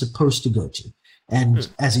person that it's supposed to go to. And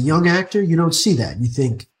as a young actor, you don't see that. You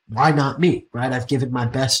think, why not me, right? I've given my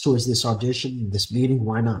best towards this audition, this meeting,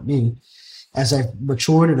 why not me? As I've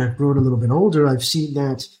matured and I've grown a little bit older, I've seen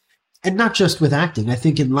that, and not just with acting. I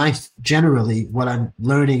think in life generally, what I'm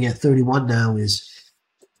learning at 31 now is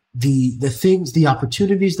the things, the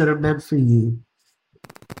opportunities that are meant for you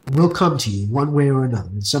will come to you one way or another.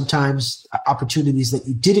 And sometimes opportunities that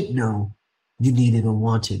you didn't know you needed or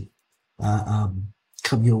wanted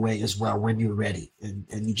come your way as well when you're ready. And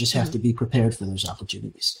you just have to be prepared for those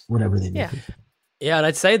opportunities, whatever they may be. Yeah, and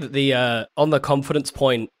I'd say that the on the confidence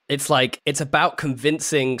point, It's like, it's about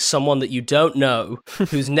convincing someone that you don't know,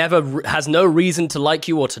 who's never has no reason to like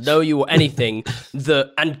you or to know you or anything,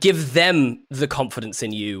 and give them the confidence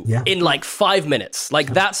in you in like 5 minutes.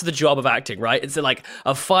 Like, that's the job of acting, right? It's like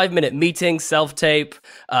a 5-minute meeting, self-tape,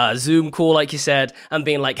 Zoom call, like you said, and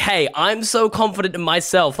being like, hey, I'm so confident in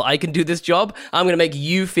myself that I can do this job. I'm going to make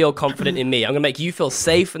you feel confident in me. I'm going to make you feel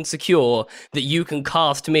safe and secure that you can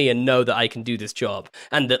cast me and know that I can do this job.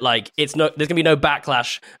 And that, like, there's going to be no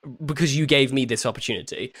backlash because you gave me this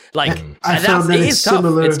opportunity. Like, I found that it's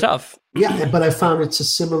similar. It's tough. Yeah, but I found it's a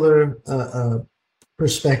similar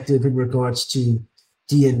perspective in regards to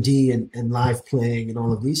D&D and live playing and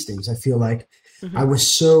all of these things. I feel like I was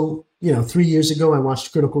so, 3 years ago, I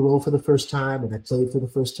watched Critical Role for the first time, and I played for the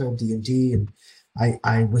first time D&D, and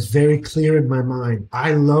I was very clear in my mind.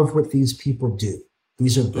 I love what these people do.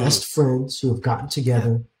 These are best friends who have gotten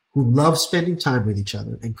together, who love spending time with each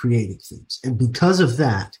other and creating things. And because of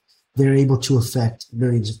that, they're able to affect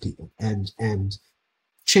millions of people and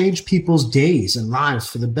change people's days and lives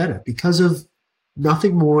for the better because of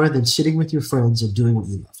nothing more than sitting with your friends and doing what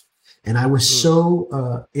you love. And I was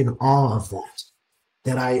so in awe of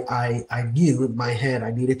that I knew in my head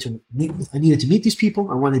I needed to meet these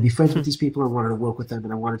people. I wanted to be friends with these people. I wanted to work with them,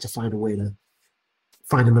 and I wanted to find a way to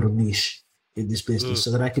find a little niche in this business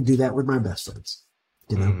so that I could do that with my best friends.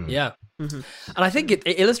 Yeah. And I think it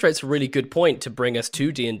illustrates a really good point to bring us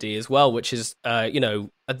to D&D as well, which is, I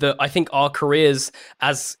think our careers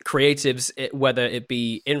as creatives, whether it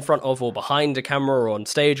be in front of or behind a camera or on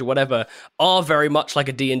stage or whatever, are very much like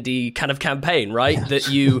a D&D kind of campaign, right? Yeah.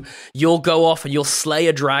 That you'll go off and you'll slay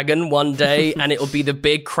a dragon one day and it'll be the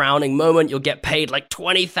big crowning moment. You'll get paid like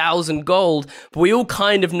 20,000 gold. But we all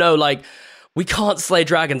kind of know, like, we can't slay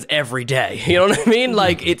dragons every day. You know what I mean?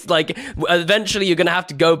 Like, it's like, eventually you're going to have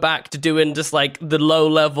to go back to doing just like the low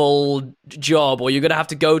level job, or you're going to have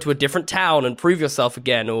to go to a different town and prove yourself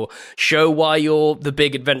again, or show why you're the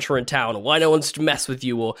big adventurer in town, or why no one's to mess with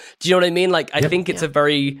you, or do you know what I mean? Like, I think it's a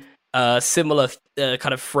very similar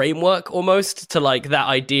kind of framework almost to like that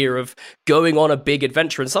idea of going on a big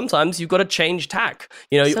adventure, and sometimes you've got to change tack,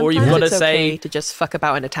 sometimes or you've got to say to just fuck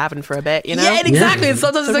about in a tavern for a bit, Yeah, exactly. And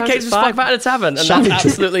sometimes it's okay to just fuck about in a tavern, and that's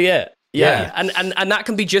absolutely it. Yeah. And that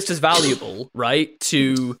can be just as valuable, right,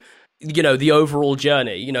 to the overall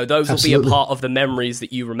journey. Those will be a part of the memories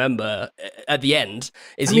that you remember at the end.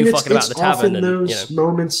 You fucking about the tavern. Often those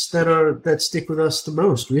moments that stick with us the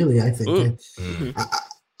most. Really, I think.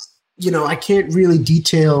 I can't really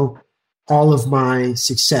detail all of my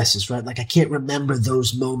successes, right? Like, I can't remember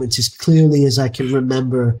those moments as clearly as I can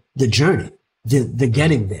remember the journey, the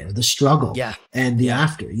getting there, the struggle, and the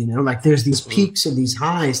after. Like, there's these peaks and these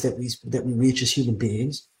highs that we reach as human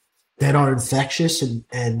beings that are infectious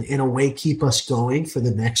and in a way keep us going for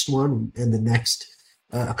the next one and the next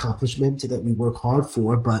accomplishment that we work hard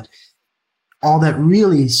for. But all that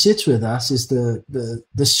really sits with us is the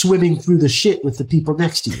swimming through the shit with the people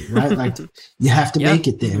next to you, right? Like, you have to make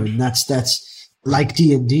it there, and that's like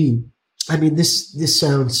D&D. I mean, this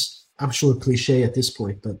sounds, I'm sure, cliche at this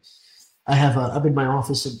point, but I'm in my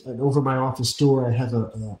office, and over my office door, I have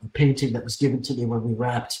a painting that was given to me when we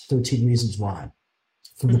wrapped 13 Reasons Why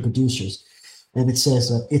from the producers, and it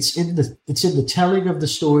says it's in the telling of the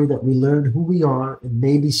story that we learn who we are and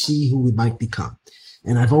maybe see who we might become.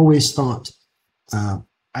 And I've always thought.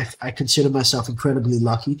 I consider myself incredibly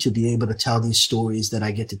lucky to be able to tell these stories that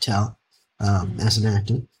I get to tell as an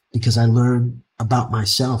actor, because I learn about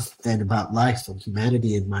myself and about life and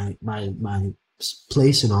humanity and my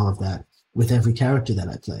place in all of that with every character that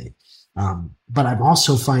I play. But I'm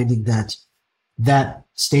also finding that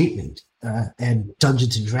statement and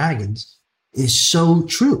Dungeons and Dragons is so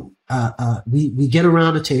true. We get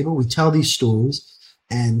around a table, we tell these stories.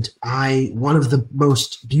 And one of the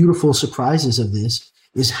most beautiful surprises of this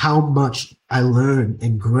is how much I learn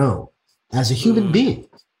and grow as a human being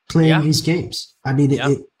playing these games. I mean,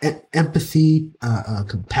 empathy,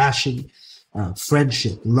 compassion,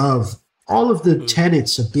 friendship, love, all of the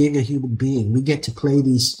tenets of being a human being. We get to play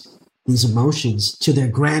these emotions to their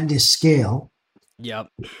grandest scale. Yep.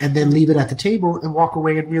 And then leave it at the table and walk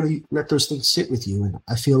away and really let those things sit with you. And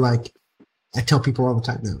I feel like I tell people all the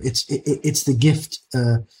time now, it's the gift.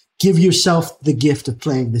 Give yourself the gift of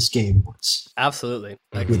playing this game once. Absolutely.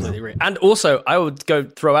 I completely agree. And also, I would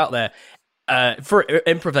throw out there, for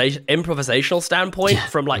improvisational standpoint,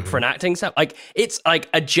 from like for an acting stuff, like it's like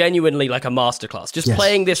a genuinely like a masterclass. Just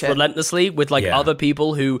playing this relentlessly with like other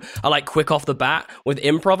people who are like quick off the bat with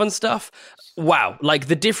improv and stuff. Wow. Like,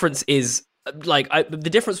 the difference is the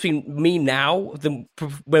difference between me now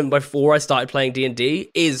when before I started playing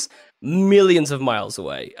D&D is millions of miles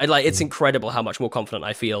away. It's incredible how much more confident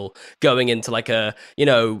I feel going into like a,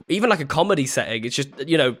 even like a comedy setting. It's just,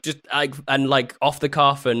 and like off the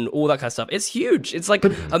cuff and all that kind of stuff. It's huge. It's like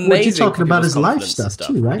amazing. What you're talking about is life stuff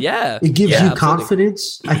too, right? Yeah. It gives you absolutely.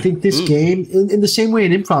 confidence. I think this game, in the same way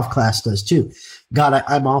an improv class does too. God,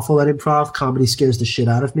 I'm awful at improv. Comedy scares the shit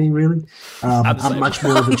out of me, really. I'm much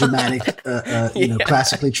more of a dramatic,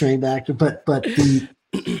 classically trained actor. But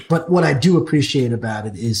what I do appreciate about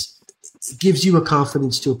it is it gives you a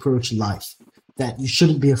confidence to approach life, that you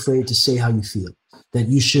shouldn't be afraid to say how you feel, that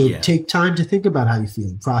you should take time to think about how you feel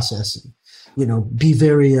and process and, be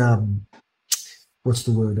very,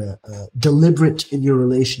 deliberate in your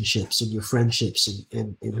relationships and your friendships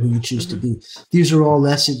and who you choose to be. These are all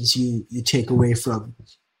lessons you take away from,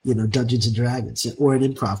 Dungeons and Dragons or an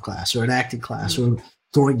improv class or an acting class or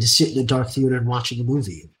going to sit in a dark theater and watching a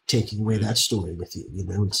movie and taking away that story with you.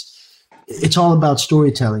 It's all about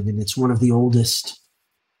storytelling, and it's one of the oldest,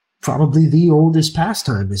 probably the oldest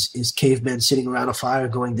pastime is cavemen sitting around a fire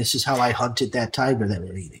going, "This is how I hunted that tiger that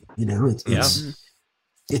we're eating."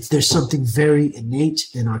 There's something very innate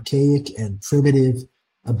and archaic and primitive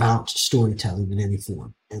about storytelling in any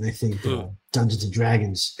form. And I think Dungeons and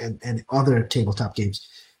Dragons and other tabletop games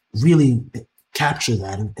really capture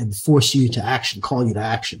that and force you to action, call you to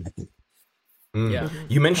action, I think. Yeah,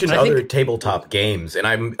 you mentioned other tabletop games, and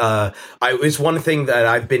it's one thing that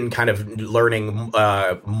I've been kind of learning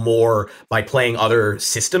more by playing other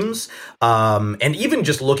systems, and even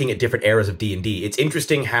just looking at different eras of D&D. It's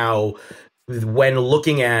interesting how when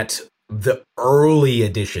looking at the early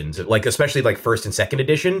editions, like especially like first and second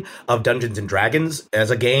edition of Dungeons and Dragons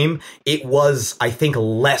as a game, it was, I think,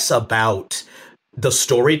 less about the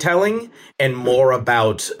storytelling and more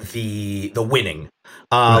about the winning.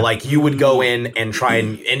 Like you would go in and try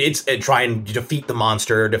and defeat the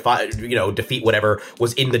monster, defeat whatever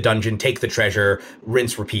was in the dungeon, take the treasure,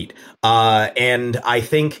 rinse, repeat. And I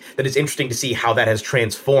think that it's interesting to see how that has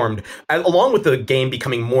transformed, along with the game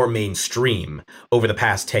becoming more mainstream over the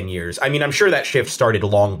past 10 years. I mean, I'm sure that shift started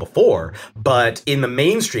long before, but in the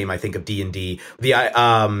mainstream, I think of D&D,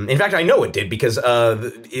 in fact, I know it did because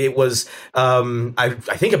it was. I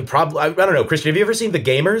think I don't know, Christian. Have you ever seen The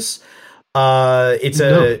Gamers?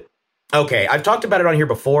 Okay, I've talked about it on here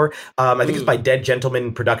before. I think it's by Dead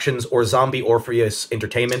Gentleman Productions or Zombie Orpheus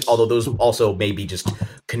Entertainment, although those also may be just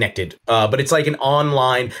connected. But it's like an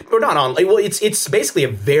online, or not online. Well, it's basically a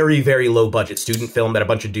very, very low budget student film that a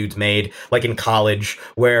bunch of dudes made, like in college,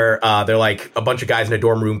 where they're like a bunch of guys in a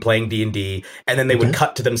dorm room playing D&D, and then they would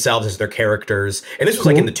cut to themselves as their characters. And this was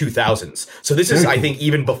like in the 2000s. So this is, I think,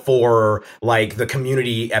 even before like the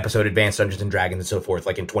Community episode Advanced Dungeons and Dragons and so forth,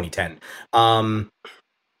 like in 2010.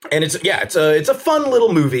 And it's a fun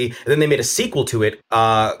little movie. And then they made a sequel to it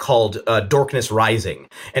called Darkness Rising.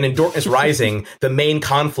 And in Darkness Rising, the main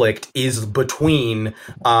conflict is between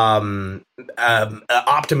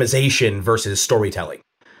optimization versus storytelling.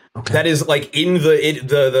 Okay. That is like in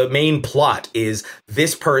the main plot is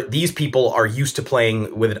these people are used to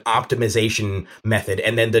playing with an optimization method,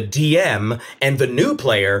 and then the DM and the new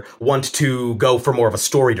player want to go for more of a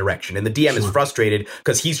story direction, and the DM is frustrated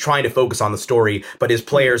because he's trying to focus on the story, but his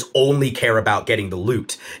players only care about getting the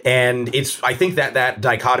loot. And I think that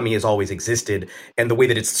dichotomy has always existed, and the way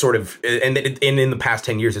that it's sort of and in the past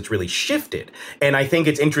 10 years it's really shifted. And I think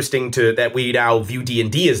it's interesting that we now view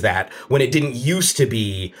D&D as that when it didn't used to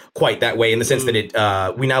be quite that way, in the sense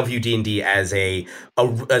that we now view D&D as a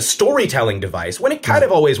storytelling device, when it kind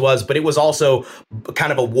of always was, but it was also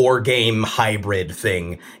kind of a war game hybrid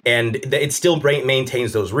thing, and it still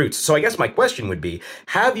maintains those roots. So I guess my question would be,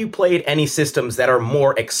 have you played any systems that are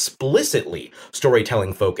more explicitly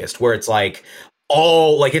storytelling focused, where it's like,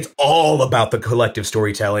 it's all about the collective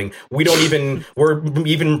storytelling. We're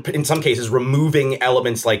even in some cases removing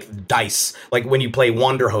elements like dice, like when you play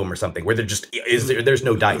Wanderhome or something, where there's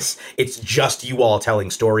no dice. It's just you all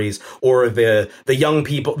telling stories, or the young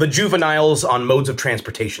people, the juveniles on Modes of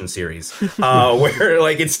Transportation series, where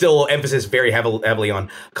like it's still emphasis very heavily on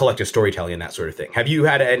collective storytelling and that sort of thing. Have you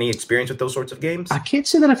had any experience with those sorts of games? I can't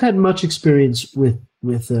say that I've had much experience with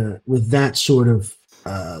that sort of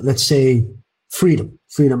let's say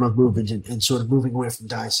freedom of movement and sort of moving away from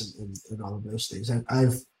dice and all of those things.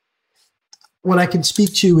 What I can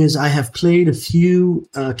speak to is I have played a few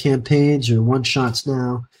campaigns or one-shots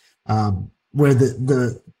now where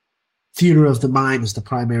the theater of the mind is the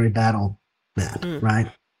primary battle map, right?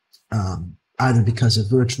 Either because of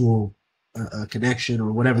virtual connection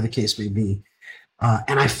or whatever the case may be.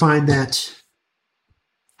 And I find that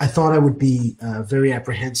I thought I would be very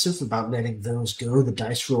apprehensive about letting those go, the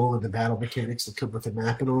dice roll and the battle mechanics that come with the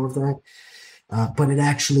map and all of that. but it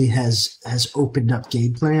actually has opened up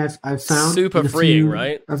gameplay. I've found super in a freeing, few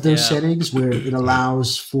right? of those settings where it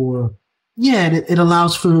allows for and it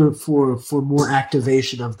allows for more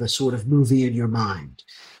activation of the sort of movie in your mind,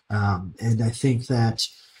 and I think that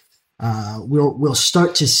we'll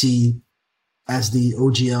start to see as the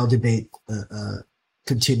OGL debate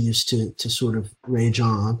continues to sort of rage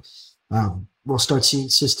on. We'll start seeing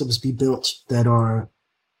systems be built that are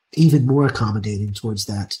even more accommodating towards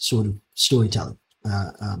that sort of storytelling.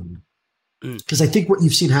 Because I think what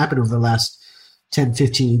you've seen happen over the last 10,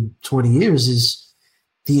 15, 20 years is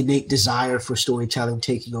the innate desire for storytelling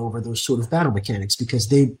taking over those sort of battle mechanics, because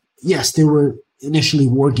they were initially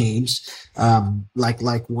war games, like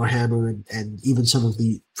Warhammer and even some of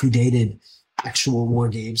the predated actual war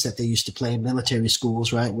games that they used to play in military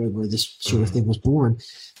schools, right, where this sort of thing was born.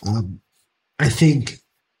 I think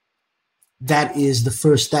that was the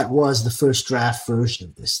first draft version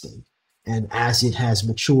of this thing. And as it has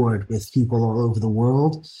matured with people all over the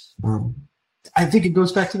world, I think it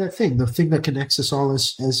goes back to that thing. The thing that connects us all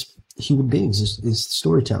as human beings is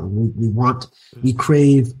storytelling. We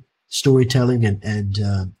crave storytelling,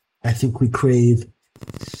 and I think we crave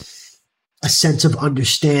a sense of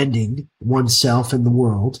understanding oneself and the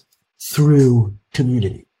world through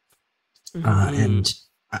community. And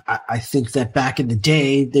I think that back in the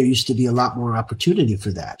day, there used to be a lot more opportunity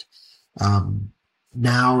for that.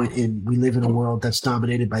 Now we live in a world that's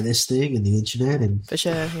dominated by this thing and the internet, and for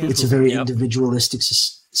sure, it's a very individualistic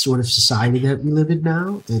sort of society that we live in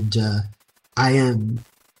now. And I am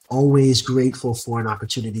always grateful for an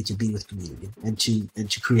opportunity to be with community and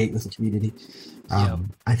to create with the community.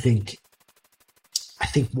 I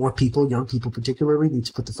think more people, young people particularly, need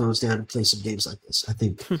to put the phones down and play some games like this. I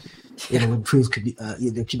think it'll improve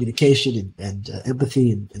communication and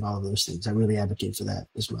empathy and all of those things. I really advocate for that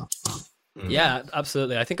as well. Yeah,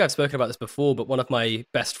 absolutely. I think I've spoken about this before, but one of my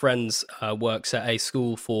best friends works at a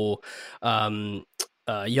school for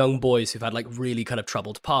young boys who've had like really kind of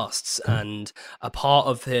troubled pasts, and a part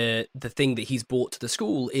of the thing that he's brought to the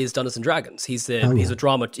school is Dungeons and Dragons. He's the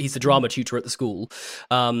drama tutor at the school,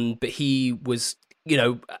 but he was,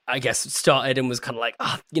 I guess started and was kind of like,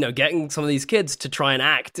 getting some of these kids to try and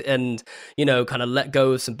act and, kind of let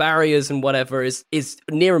go of some barriers and whatever is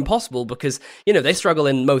near impossible, because, they struggle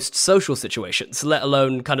in most social situations, let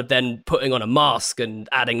alone kind of then putting on a mask and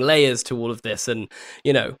adding layers to all of this. And,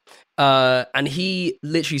 and he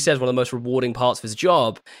literally says one of the most rewarding parts of his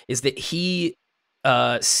job is that he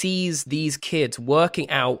sees these kids working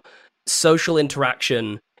out social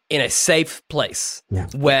interaction in a safe place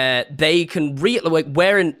where they can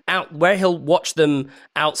where he'll watch them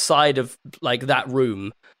outside of like that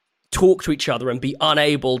room talk to each other and be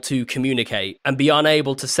unable to communicate and be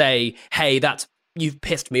unable to say, hey, you've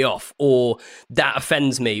pissed me off, or that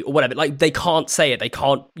offends me, or whatever. Like, they can't say it. They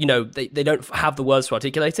can't, they don't have the words to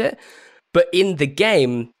articulate it. But in the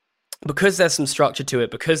game, because there's some structure to it,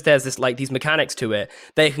 because there's this like these mechanics to it,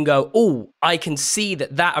 they can go, oh, I can see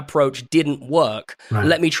that approach didn't work. Right.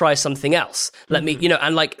 Let me try something else. Let me,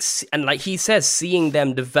 and like he says, seeing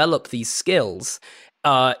them develop these skills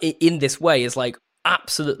in this way is like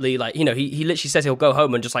absolutely like, he literally says he'll go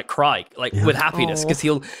home and just like cry like with happiness, because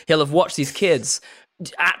he'll have watched these kids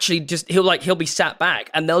actually just he'll be sat back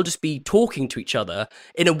and they'll just be talking to each other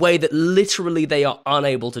in a way that literally they are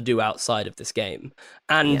unable to do outside of this game,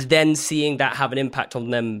 and then seeing that have an impact on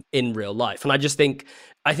them in real life. And I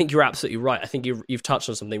think you're absolutely right. I think you've touched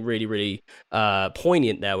on something really, really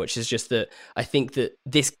poignant there, which is just that I think that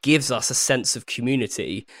this gives us a sense of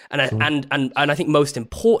community, and I think most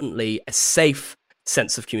importantly a safe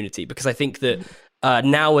sense of community, because I think that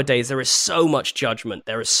nowadays there is so much judgment,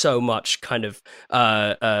 there is so much kind of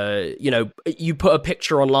you put a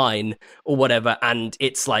picture online or whatever and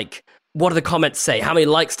it's like, what do the comments say, how many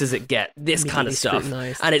likes does it get, this kind of stuff,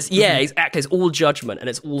 and it's exactly, it's all judgment and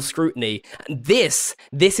it's all scrutiny. And this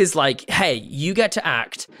is like, hey, you get to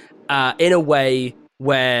act in a way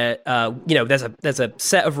where there's a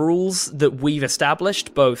set of rules that we've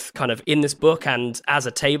established, both kind of in this book and as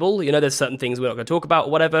a table. There's certain things we're not going to talk about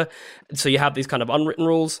or whatever, so you have these kind of unwritten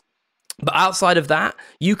rules. But outside of that,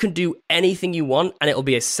 you can do anything you want, and it'll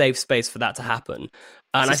be a safe space for that to happen.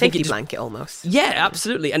 And it's I think safety blanket almost. Yeah,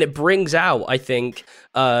 absolutely. And it brings out, I think,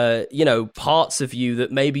 parts of you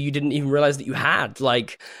that maybe you didn't even realize that you had.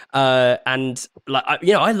 I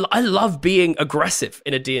love being aggressive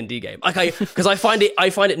in a D&D game. Because I find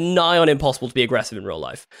it nigh on impossible to be aggressive in real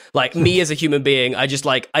life. Like, me as a human being, I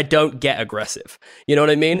don't get aggressive. You know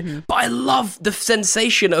what I mean? Mm-hmm. But I love the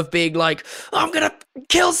sensation of being like, I'm gonna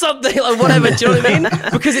kill something, like whatever. Do you know what I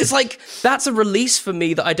mean? Because it's like, that's a release for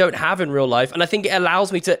me that I don't have in real life, and I think it allows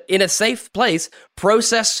allows me to, in a safe place,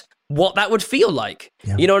 process what that would feel like.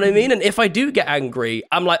 Yeah. You know what I mean? And if I do get angry,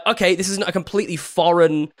 I'm like, okay, this isn't a completely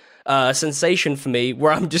foreign sensation for me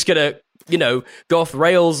where I'm just gonna, go off the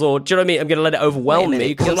rails, or do you know what I mean? I'm gonna let it overwhelm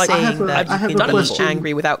me because I'm like, I have a question.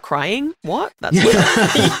 Angry without crying? What? That's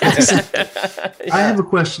I have a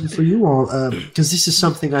question for you all, because this is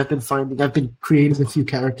something I've been finding. I've been creating a few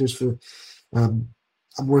characters for. I'm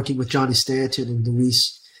working with Johnny Stanton and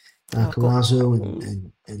Luis Corazzo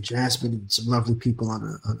and Jasmine and some lovely people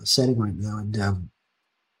on a setting right now, and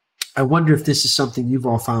I wonder if this is something you've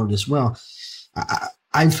all found as well.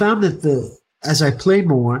 I found that as I play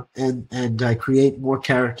more and I create more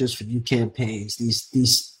characters for new campaigns,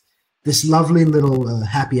 this lovely little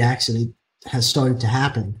happy accident has started to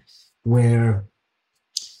happen where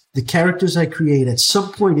the characters I create at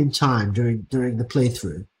some point in time during the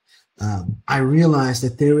playthrough, I realize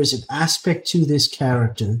that there is an aspect to this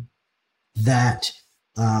character that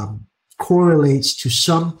correlates to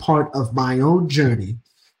some part of my own journey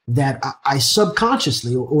that I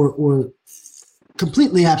subconsciously or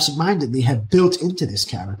completely absentmindedly have built into this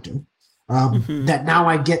character that now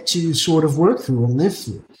I get to sort of work through and live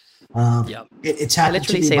through. It's happened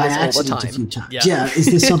to me by accident a few times. Yeah. Is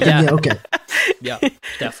this something? Yeah. Okay. Yeah,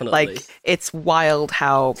 definitely. Like, it's wild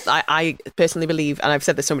how I personally believe, and I've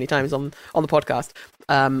said this so many times on the podcast,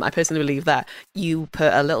 I personally believe that you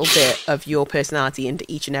put a little bit of your personality into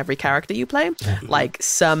each and every character you play. Like,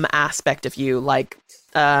 some aspect of you, like,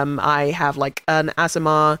 I have like an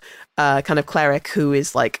Aasimar kind of cleric who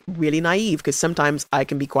is like really naive, because sometimes I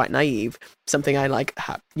can be quite naive, something I like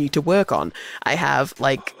need to work on. I have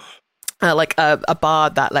like a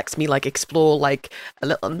bard that lets me like explore like a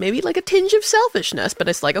little, maybe like a tinge of selfishness, but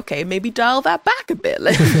it's like, okay, maybe dial that back a bit,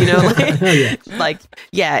 like,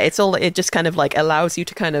 it just kind of like allows you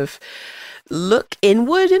to kind of look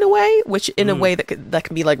inward in a way, which in a way that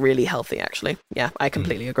can be like really healthy, actually. Yeah, I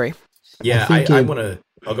completely agree. Yeah, I want to.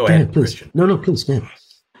 Oh, go ahead, please. Christian. No, please, go ahead.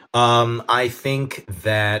 I think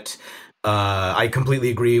that I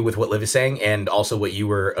completely agree with what Liv is saying, and also what you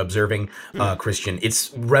were observing, Christian.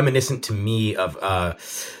 It's reminiscent to me of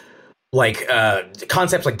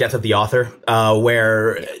concepts like Death of the Author,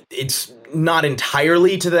 where it's not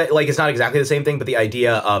entirely to the, like, it's not exactly the same thing, but the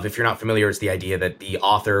idea of, if you're not familiar, it's the idea that the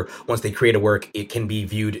author, once they create a work, it can be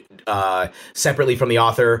viewed separately from the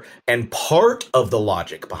author. And part of the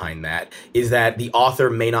logic behind that is that the author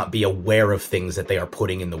may not be aware of things that they are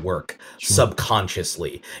putting in the work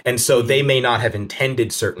subconsciously. And so they may not have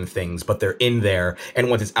intended certain things, but they're in there. And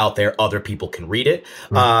once it's out there, other people can read it.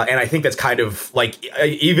 And I think that's kind of like,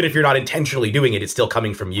 even if you're not intentionally doing it, it's still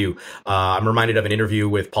coming from you. I'm reminded of an interview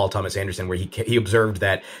with Paul Thomas Anderson where he observed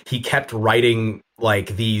that he kept writing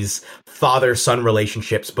like these father-son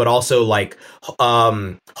relationships, but also like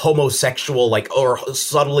homosexual, like, or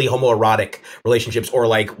subtly homoerotic relationships, or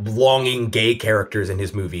like longing gay characters in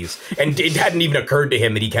his movies. And it hadn't even occurred to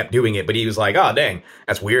him that he kept doing it, but he was like, oh, dang,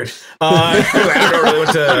 that's weird. I don't know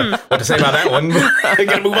really what to say about that one. I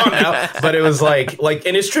gotta move on now. But it was like,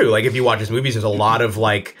 and it's true. Like, if you watch his movies, there's a lot of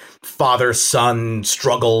like father-son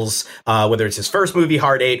struggles, whether it's his first movie,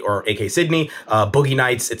 Hard 8, or A.K. Sydney, Boogie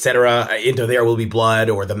Nights, etc. Into There Will Be Blood,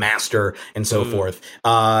 or The Master, and so forth.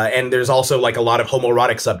 And there's also like a lot of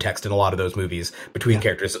homoerotic subtext in a lot of those movies between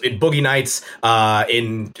characters. In Boogie Nights,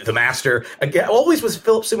 in The Master, again, always was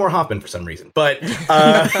Philip Seymour Hoffman for some reason. But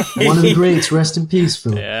one of the greats, rest in peace,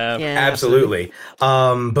 Philip. Yeah, absolutely.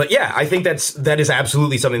 But yeah, I think that is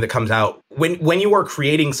absolutely something that comes out when you are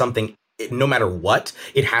creating something. No matter what,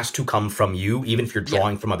 it has to come from you. Even if you're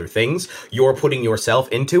drawing from other things, you're putting yourself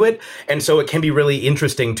into it. And so it can be really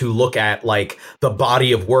interesting to look at like the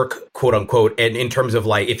body of work, quote unquote, and in terms of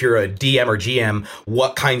like, if you're a DM or GM,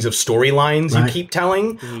 what kinds of storylines you keep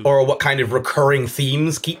telling, or what kind of recurring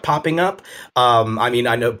themes keep popping up. I mean,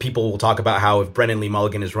 I know people will talk about how if Brennan Lee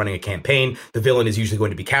Mulligan is running a campaign, the villain is usually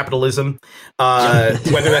going to be capitalism,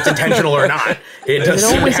 whether that's intentional or not. It does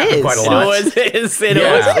seem to happen quite a lot. It always is. It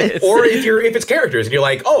always is. Or if it's characters and you're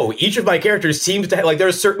like, oh, each of my characters seems to have, like,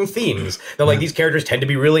 there's certain themes that like these characters tend to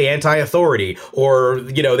be really anti-authority, or,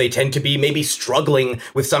 you know, they tend to be maybe struggling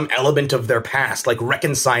with some element of their past, like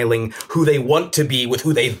reconciling who they want to be with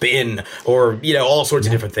who they've been, or, you know, all sorts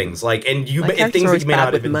of different things. Like, and you things that you may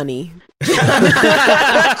not have been. Money.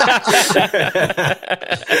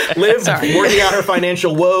 Liv working out her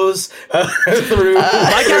financial woes through.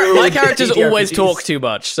 My characters always talk too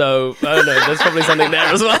much, so I don't know. There's probably something there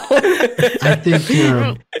as well.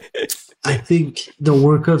 I think the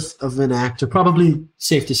work of an actor, probably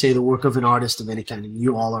safe to say the work of an artist of any kind. And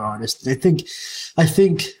you all are artists. I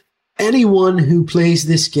think anyone who plays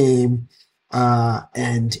this game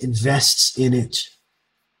and invests in it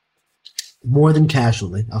more than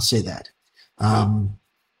casually, I'll say that,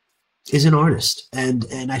 is an artist.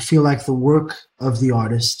 And I feel like the work of the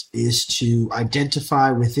artist is to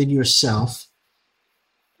identify within yourself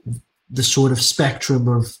the sort of spectrum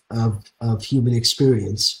of human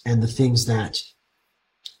experience and the things that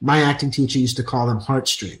my acting teacher used to call them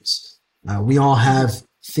heartstrings. We all have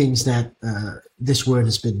things that, this word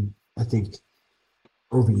has been, I think,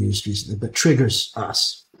 overused recently, but triggers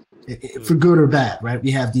us for good or bad, right?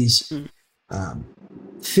 We have these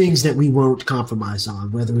things that we won't compromise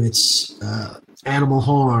on, whether it's animal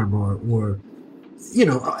harm or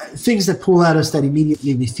things that pull at us that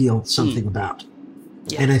immediately we feel something about.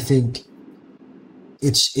 Yeah. And I think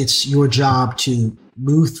it's your job to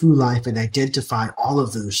move through life and identify all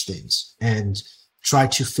of those things and try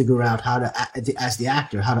to figure out how to, as the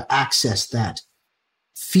actor, how to access that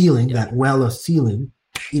feeling, that well of feeling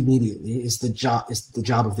immediately is the job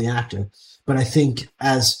of the actor. But I think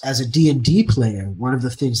as a D&D player, one of the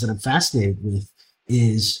things that I'm fascinated with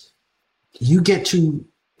is you get to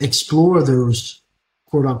explore those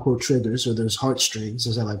quote unquote triggers, or those heartstrings,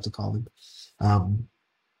 as I like to call them,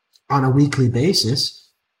 on a weekly basis,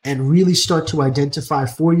 and really start to identify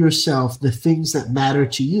for yourself the things that matter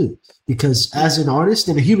to you. Because as an artist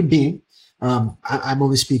and a human being, I'm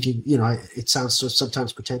only speaking, it sounds so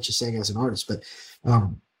sometimes pretentious saying as an artist, but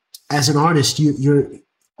as an artist, you're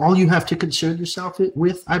all you have to concern yourself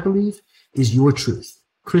with, I believe, is your truth,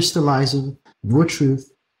 crystallizing your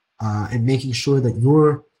truth, and making sure that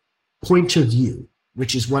your point of view,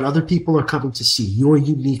 which is what other people are coming to see, your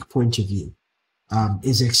unique point of view,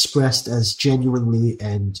 is expressed as genuinely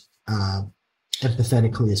and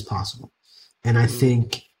empathetically as possible. And I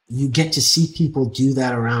think you get to see people do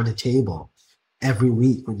that around a table every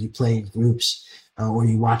week when you play in groups, or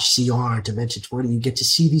you watch CR, Dimension 20. You get to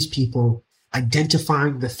see these people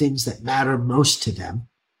identifying the things that matter most to them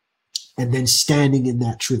and then standing in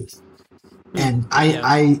that truth. And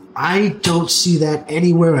I don't see that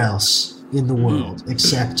anywhere else in the world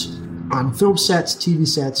except on film sets, TV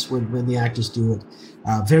sets, when the actors do it,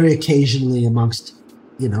 very occasionally amongst,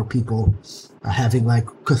 people having like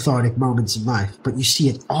cathartic moments in life. But you see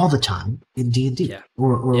it all the time in D&D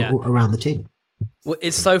or around the table. Well,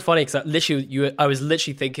 it's so funny because I was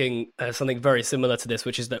literally thinking something very similar to this,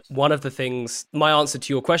 which is that one of the things, my answer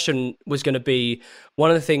to your question was going to be,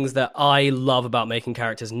 one of the things that I love about making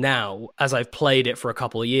characters now, as I've played it for a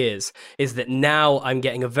couple of years, is that now I'm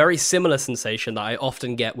getting a very similar sensation that I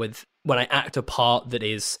often get with when I act a part that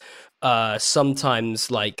is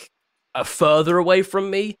sometimes like further away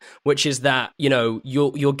from me, which is that,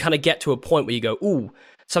 you'll kind of get to a point where you go, ooh,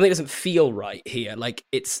 something doesn't feel right here. Like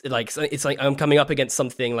it's like I'm coming up against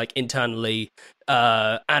something like internally,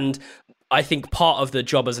 and I think part of the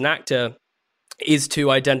job as an actor is to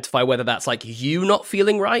identify whether that's like you not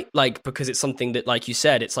feeling right, like because it's something that, like you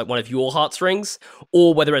said, it's like one of your heartstrings,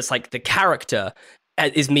 or whether it's like the character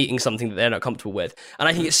is meeting something that they're not comfortable with. And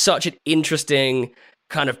I think it's such an interesting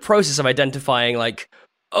kind of process of identifying like,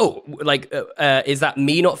 oh, like, is that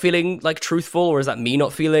me not feeling like truthful, or is that me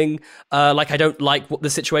not feeling like I don't like the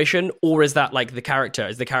situation, or is that like is the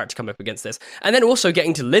character coming up against this? And then also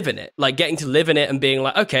getting to live in it and being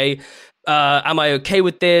like, okay, am I okay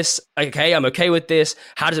with this? Okay, I'm okay with this.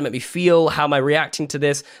 How does it make me feel? How am I reacting to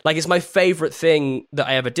this? Like, it's my favorite thing that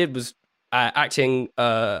I ever did was acting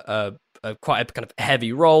quite a kind of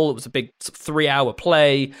heavy role. It was a big 3-hour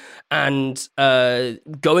play, and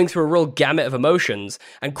going through a real gamut of emotions.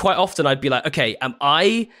 And quite often I'd be like, okay, am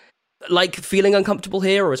I like feeling uncomfortable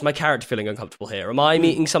here, or is my character feeling uncomfortable here? Am I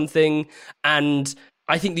meeting something? And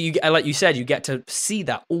I think that like you said, you get to see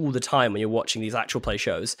that all the time when you're watching these actual play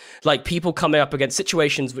shows. Like people coming up against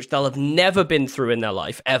situations which they'll have never been through in their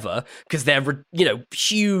life ever, because they're,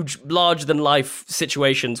 huge, larger than life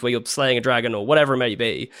situations where you're slaying a dragon or whatever it may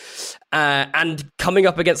be, and coming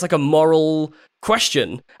up against like a moral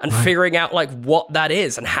question and figuring out like what that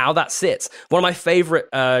is and how that sits. One of my favorite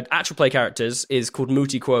actual play characters is called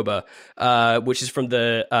Muti Quoba, which is from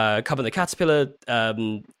the Cub and the Caterpillar,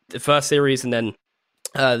 the first series, and then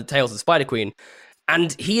the Tales of the Spider Queen.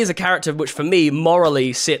 And he is a character which for me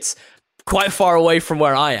morally sits quite far away from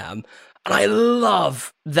where I am, and I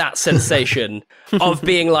love that sensation of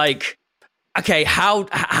being like, okay, how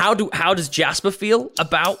does Jasper feel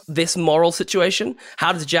about this moral situation?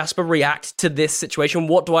 How does Jasper react to this situation?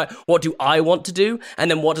 What do I want to do?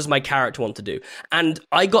 And then what does my character want to do? And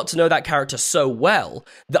I got to know that character so well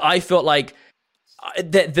that I felt like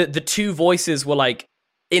the two voices were like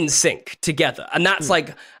in sync together. And that's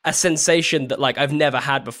like a sensation that like I've never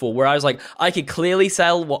had before, where I was like, I could clearly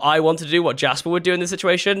sell what I wanted to do, what Jasper would do in this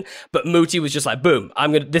situation, but Muti was just like, boom,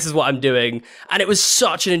 this is what I'm doing. And it was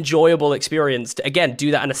such an enjoyable experience to, again,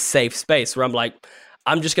 do that in a safe space where I'm like,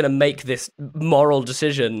 I'm just going to make this moral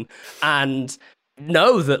decision and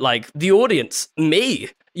know that like the audience, me,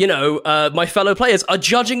 my fellow players are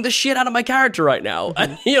judging the shit out of my character right now.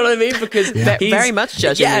 And, you know what I mean? Because he's very much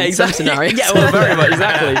judging in some scenarios. Yeah, well, very much,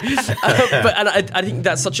 exactly. I think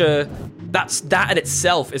that's that in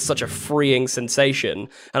itself is such a freeing sensation.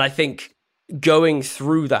 And I think going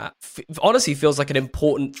through that honestly feels like an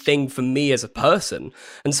important thing for me as a person.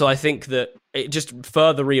 And so I think that it just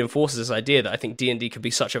further reinforces this idea that I think D&D can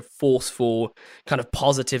be such a forceful kind of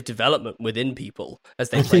positive development within people as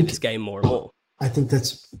they play this game more and more. I think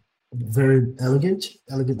that's very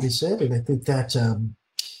elegantly said. And I think that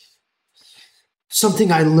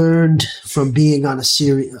something I learned from being on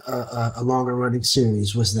a longer running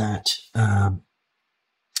series was that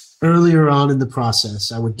earlier on in the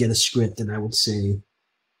process, I would get a script and I would say,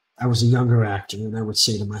 I was a younger actor, and I would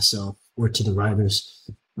say to myself or to the writers,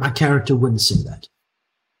 my character wouldn't say that.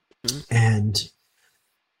 And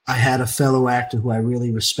I had a fellow actor who I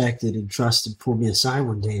really respected and trusted pull me aside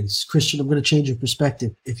one day and said, Christian, I'm going to change your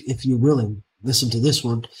perspective if you're willing. Listen to this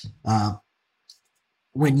one.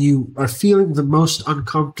 When you are feeling the most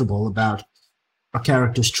uncomfortable about a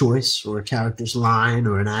character's choice or a character's line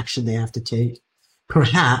or an action they have to take,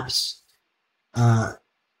 perhaps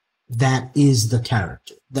that is the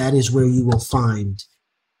character. That is where you will find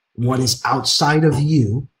what is outside of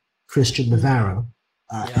you, Christian Navarro,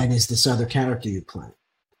 and is this other character you're playing.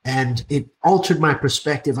 And it altered my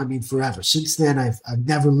perspective, forever. Since then, I've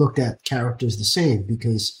never looked at characters the same,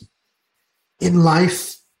 because in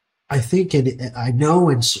life, I think, and I know,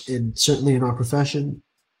 and certainly in our profession,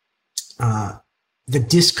 the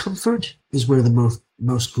discomfort is where the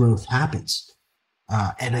most growth happens.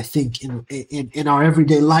 And I think in our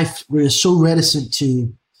everyday life, we're so reticent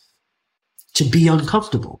to be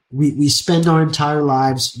uncomfortable. We spend our entire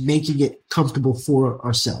lives making it comfortable for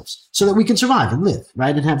ourselves so that we can survive and live,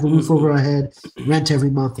 right? And have the roof over our head, rent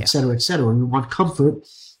every month, et cetera, et cetera. We want comfort.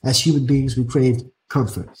 As human beings, we crave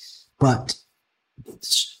comfort. But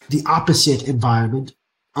the opposite environment,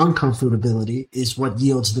 uncomfortability, is what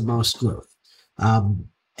yields the most growth. And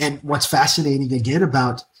what's fascinating, again,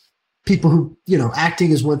 about people who,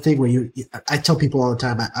 acting is one thing where I tell people all the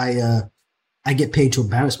time, I get paid to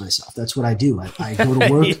embarrass myself. That's what I do. I go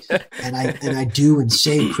to work and I do and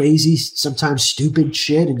say crazy, sometimes stupid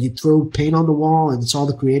shit, and you throw paint on the wall, and it's all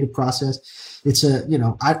the creative process. It's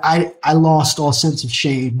I lost all sense of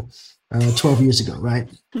shame 12 years ago, right?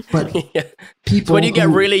 But people, when you get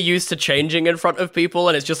really used to changing in front of people,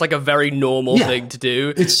 and it's just like a very normal thing to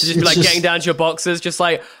do, it's to just be like getting down to your boxes, just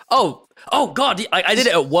like, oh God, I did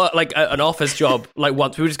it at work, like an office job, like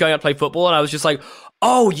once we were just going out to play football, and I was just like,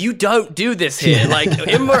 oh, you don't do this here. Like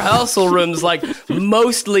in rehearsal rooms, like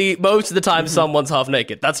most of the time someone's half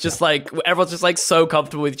naked. That's just like, everyone's just like so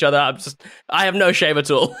comfortable with each other. I have no shame at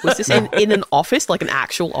all. Was this in an office, like an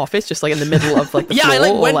actual office, just like in the middle of like the floor?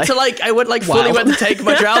 I fully went to take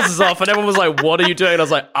my trousers off, and everyone was like, what are you doing? And I was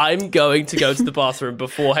like, I'm going to go to the bathroom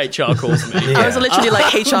before HR calls me. I was literally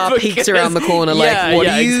like, HR peeks around the corner, like, what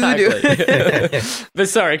are you doing? But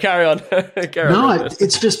sorry, carry on.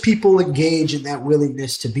 It's just people engage in that willingness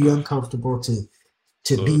to be uncomfortable,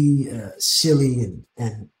 to be silly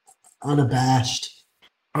and unabashed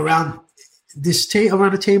around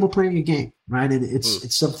around a table playing a game, right? And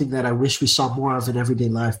it's something that I wish we saw more of in everyday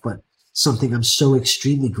life, but something I'm so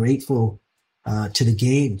extremely grateful to the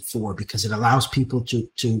game for, because it allows people to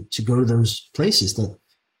go to those places that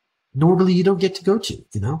normally you don't get to go to.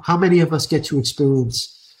 How many of us get to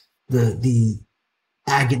experience the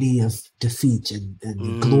agony of defeat and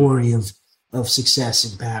the glory of success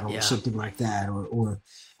in battle, or something like that, or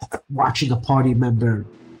watching a party member.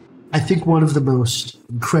 I think one of the most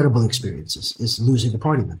incredible experiences is losing a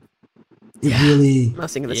party member. It really, I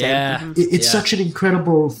was thinking the same. It's such an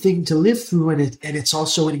incredible thing to live through, and it's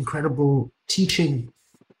also an incredible teaching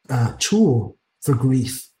tool for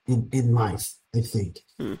grief in life, I think,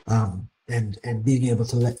 and being able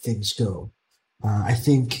to let things go. I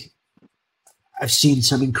think I've seen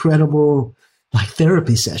some incredible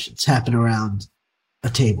therapy sessions happen around a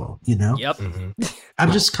table, Yep. Mm-hmm.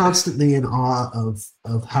 I'm just constantly in awe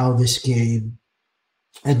of how this game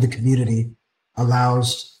and the community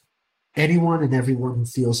allows anyone and everyone who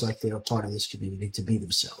feels like they are part of this community to be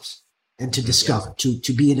themselves and to discover,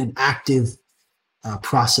 to be in an active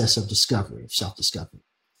process of discovery, of self-discovery,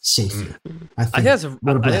 safely. I think that's a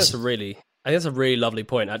I think that's a really lovely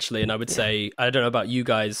point, actually. And I would say, I don't know about you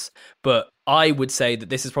guys, but I would say that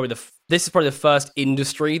this is probably the first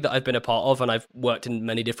industry that I've been a part of, and I've worked in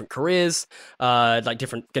many different careers, like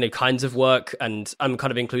different kinds of work, and I'm kind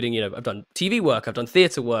of including, I've done TV work, I've done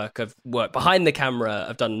theatre work, I've worked behind the camera,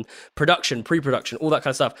 I've done production, pre-production, all that kind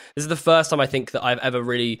of stuff. This is the first time I think that I've ever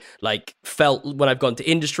really felt when I've gone to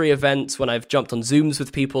industry events, when I've jumped on Zooms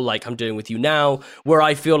with people like I'm doing with you now, where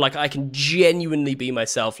I feel like I can genuinely be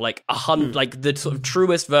myself, like the sort of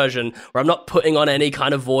truest version, where I'm not putting on any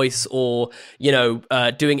kind of voice or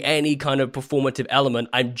doing any kind of performative element.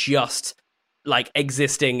 I'm just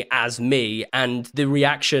existing as me, and the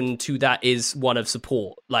reaction to that is one of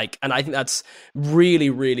support. And I think that's really,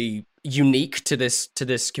 really unique to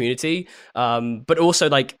this community. But also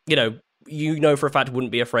for a fact,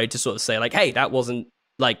 wouldn't be afraid to sort of say hey, that wasn't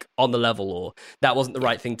on the level, or that wasn't the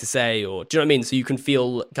right thing to say, or do you know what I mean? So you can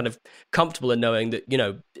feel kind of comfortable in knowing that,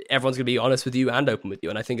 everyone's going to be honest with you and open with you.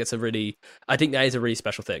 And I think that is a really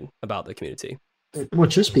special thing about the community.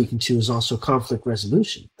 What you're speaking to is also conflict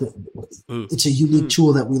resolution. It's a unique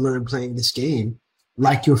tool that we learn playing this game,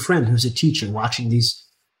 like your friend who's a teacher watching these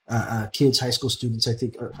kids, high school students, I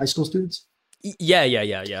think, high school students?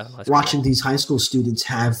 Yeah. Watching these high school students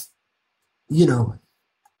have,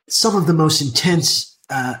 some of the most intense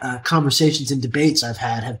conversations and debates I've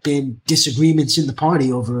had have been disagreements in the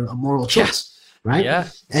party over a moral choice, right? Yeah.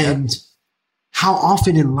 And how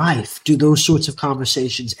often in life do those sorts of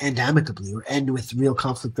conversations end amicably or end with real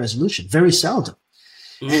conflict resolution? Very seldom.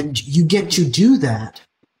 And you get to do that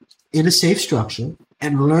in a safe structure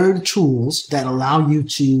and learn tools that allow you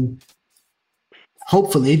to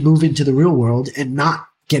hopefully move into the real world and not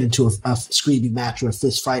get into a screaming match or a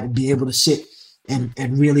fist fight, and be able to sit and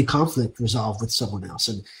really conflict resolve with someone else.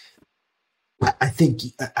 And I think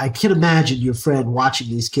I can imagine your friend watching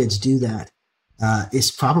these kids do that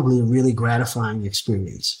is probably a really gratifying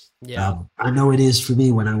experience. Yeah. I know it is for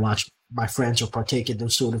me when I watch my friends or partake in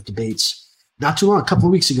those sort of debates. Not too long, a couple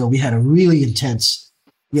of weeks ago, we had a really intense,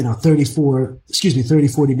 30,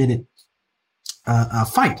 40 minute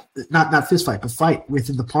fight, not fist fight, but fight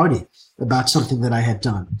within the party about something that I had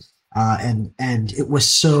done. And it was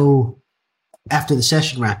so, after the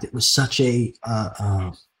session wrapped, it was such a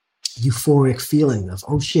euphoric feeling of,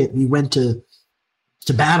 oh shit, we went to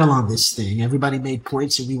battle on this thing. Everybody made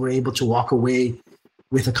points, and we were able to walk away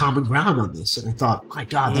with a common ground on this. And I thought, my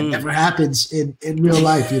God, that never happens in real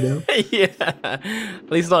life, Yeah,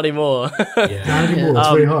 at least not anymore. Not anymore. It's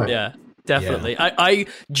very hard. Yeah. Definitely. Yeah. I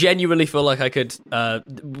genuinely feel like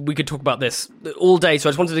we could talk about this all day. So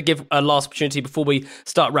I just wanted to give a last opportunity before we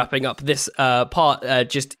start wrapping up this part.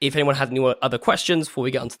 Just if anyone had any other questions before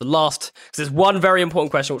we get on to the last, because there's one very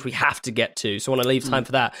important question which we have to get to. So I want to leave time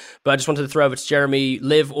for that. But I just wanted to throw over to Jeremy,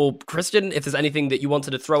 Liv, or Christian, if there's anything that you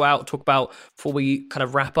wanted to throw out, talk about before we kind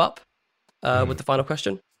of wrap up with the final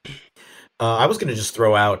question. I was going to just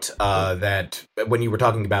throw out that when you were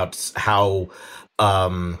talking about how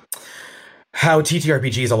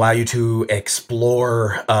TTRPGs allow you to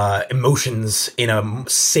explore emotions in a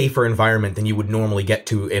safer environment than you would normally get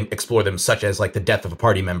to explore them, such as the death of a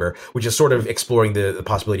party member, which is sort of exploring the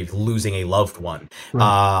possibility of losing a loved one.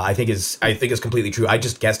 Right. I think is completely true. I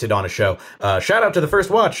just guested on a show. Shout out to The First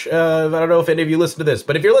Watch. I don't know if any of you listen to this,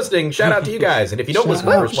 but if you're listening, shout out to you guys. And if you don't listen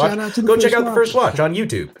to The First Watch, go check out The First Watch on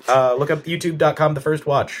YouTube. Look up youtube.com The First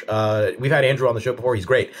Watch. We've had Andrew on the show before. He's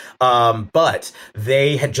great. But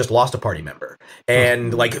they had just lost a party member.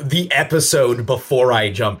 And the episode before I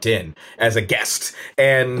jumped in as a guest,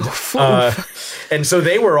 and so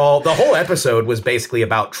they were the whole episode was basically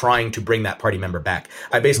about trying to bring that party member back.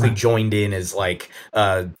 I basically joined in as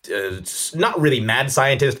not really mad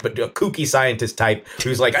scientist, but a kooky scientist type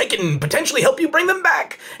who's I can potentially help you bring them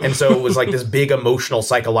back. And so it was this big emotional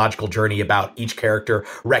psychological journey about each character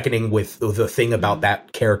reckoning with the thing about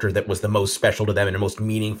that character that was the most special to them and the most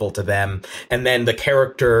meaningful to them, and then the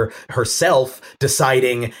character herself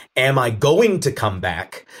deciding, am I going to come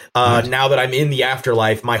back now that I'm in the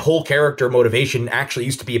afterlife? My whole character motivation actually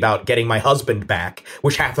used to be about getting my husband back,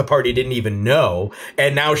 which half the party didn't even know,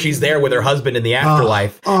 and now she's there with her husband in the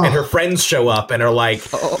afterlife, and her friends show up and are like,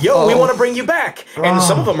 yo, we want to bring you back. And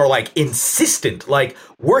some of them are insistent,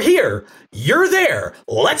 we're here, you're there,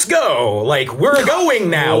 let's go, we're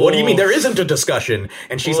going now. What do you mean there isn't a discussion?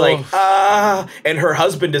 And she's and her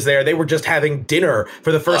husband is there. They were just having dinner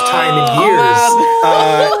for the first time in years.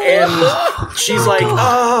 And she's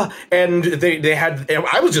and they had,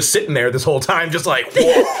 I was just sitting there this whole time just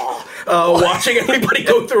whoa. watching everybody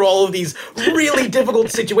go through all of these really difficult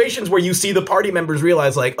situations where you see the party members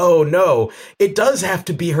realize, like, oh no, it does have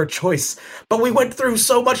to be her choice. But we went through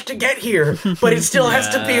so much to get here, but it still has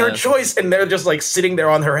to be her choice. And they're just like sitting there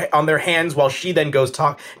on their hands while she then goes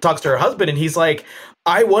talks to her husband, and he's like,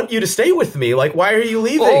 I want you to stay with me. Like, why are you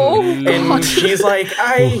leaving? And she's like,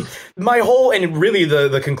 and really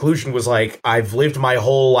the conclusion was like, I've lived my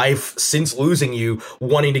whole life since losing you,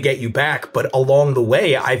 wanting to get you back. But along the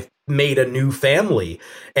way, I've made a new family.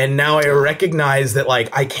 And now I recognize that, like,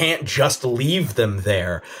 I can't just leave them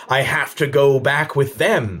there. I have to go back with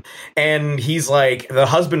them. And he's like, the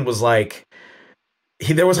husband was like,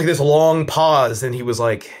 there was like this long pause, and he was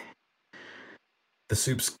like, the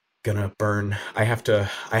soup's gonna burn. I have to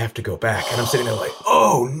go back. And I'm sitting there like,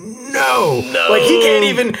 oh no. Like he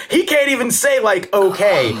can't even say like,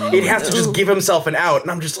 okay. It has to just give himself an out.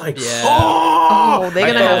 And I'm just like, oh, they're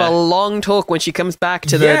gonna have a long talk when she comes back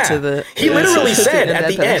to the He literally said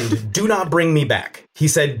at the end, do not bring me back. He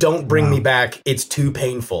said, don't bring me back. It's too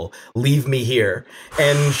painful. Leave me here.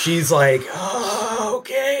 And she's like, oh,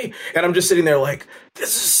 okay. And I'm just sitting there like,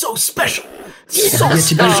 this is so special. So get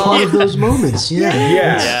to be part of those moments.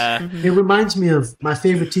 Yeah. It reminds me of my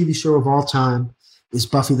favorite TV show of all time is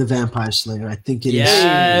Buffy the Vampire Slayer. I think it is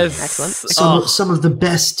excellent. Some of the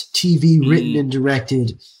best TV written and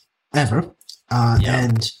directed ever.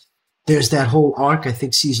 And there's that whole arc, I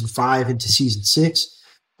think season 5 into season 6,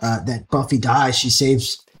 that Buffy dies. She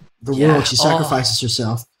saves the world. She sacrifices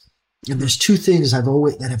herself. And there's two things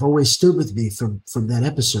that have always stood with me from that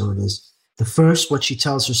episode is, the first, what she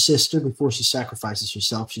tells her sister before she sacrifices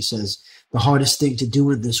herself, she says, the hardest thing to do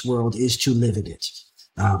in this world is to live in it.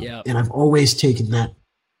 And I've always taken that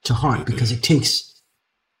to heart because it takes,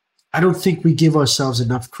 I don't think we give ourselves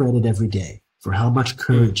enough credit every day for how much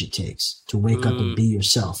courage it takes to wake up and be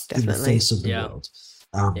yourself in the face of the world.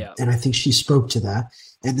 And I think she spoke to that.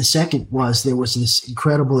 And the second was, there was this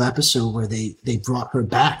incredible episode where they brought her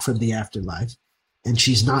back from the afterlife, and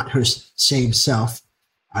she's not her same self.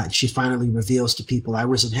 She finally reveals to people, I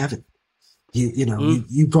was in heaven.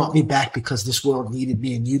 You brought me back because this world needed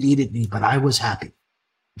me and you needed me, but I was happy.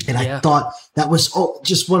 And I thought that was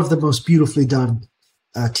just one of the most beautifully done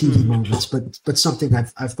TV moments, but something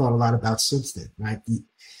I've thought a lot about since then, right?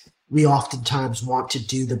 We oftentimes want to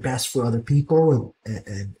do the best for other people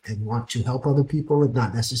and want to help other people, and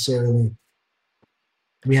not necessarily,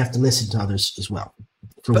 we have to listen to others as well.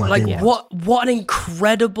 But like, what an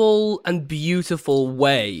incredible and beautiful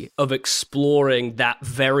way of exploring that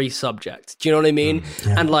very subject. Do you know what I mean?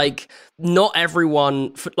 And like, not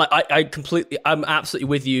everyone, like, I'm absolutely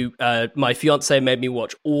with you. My fiance made me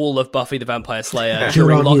watch all of Buffy the Vampire Slayer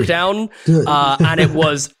during lockdown, and it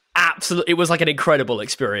was absolutely, it was like an incredible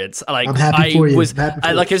experience. Like, I'm happy for you.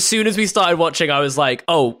 Like, as soon as we started watching, I was like,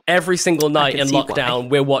 oh, every single night in lockdown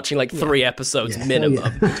we're watching like 3 episodes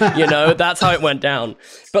minimum. You know, that's how it went down.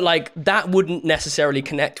 But like, that wouldn't necessarily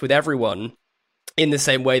connect with everyone in the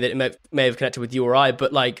same way that it may have connected with you or I.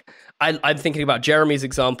 But like, I'm thinking about Jeremy's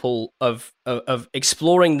example of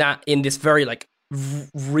exploring that in this very like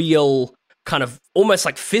real kind of almost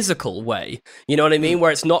like physical way, you know what I mean?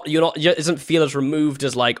 Where it doesn't feel as removed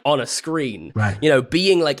as like on a screen, right? You know,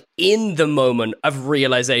 being like in the moment of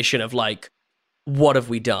realization of like, what have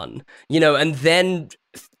we done? You know, and then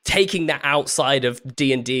taking that outside of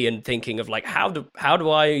D&D and thinking of like, how do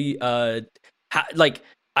I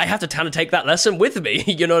I have to kind of take that lesson with me,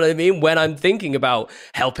 you know what I mean? When I'm thinking about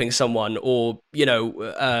helping someone, or, you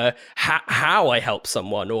know, how I help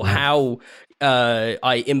someone, or how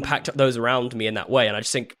I impact those around me in that way. And I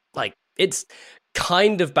just think, like, it's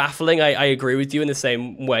kind of baffling. I agree with you in the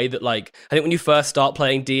same way that, like, I think when you first start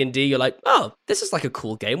playing D&D, you're like, oh, this is like a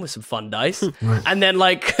cool game with some fun dice. And then,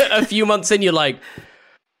 like, a few months in, you're like,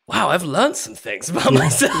 wow, I've learned some things about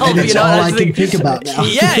myself. And it's all I can think about now.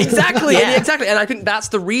 Yeah, exactly. Exactly. And I think that's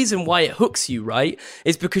the reason why it hooks you, right?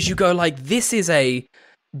 Is because you go like, this is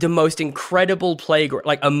the most incredible playground,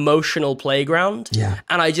 like emotional playground. Yeah.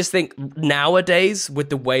 And I just think nowadays, with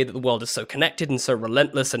the way that the world is so connected and so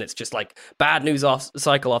relentless, and it's just like bad news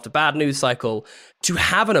cycle after bad news cycle, to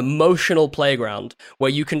have an emotional playground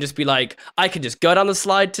where you can just be like, I can just go down the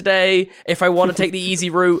slide today if I want to take the easy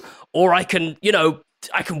route, or I can, you know,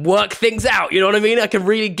 I can work things out, you know what I mean? I can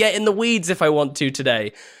really get in the weeds if I want to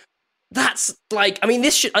today. That's like, I mean,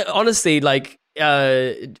 this should, honestly, like,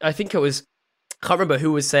 I think it was, I can't remember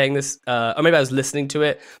who was saying this, or maybe I was listening to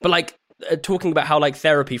it, but like, talking about how like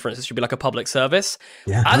therapy, for instance, should be like a public service.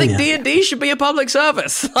 Yeah. I think D&D should be a public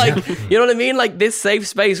service. Like, you know what I mean? Like this safe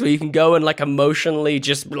space where you can go and like emotionally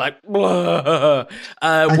just like work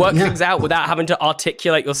things out without having to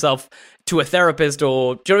articulate yourself to a therapist,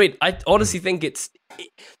 or do you know what I mean? I honestly think it's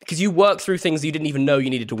because you work through things you didn't even know you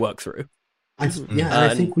needed to work through. I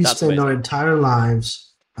think we spend our entire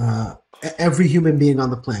lives, every human being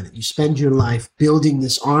on the planet, you spend your life building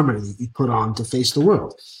this armor that you put on to face the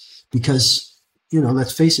world. Because,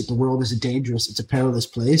 let's face it, the world is it's a perilous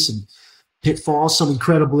place, and pitfalls, some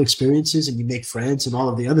incredible experiences, and you make friends and all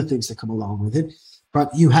of the other things that come along with it.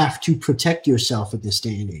 But you have to protect yourself at this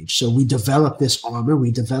day and age. So we develop this armor,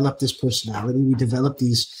 we develop this personality, we develop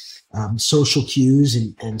these social cues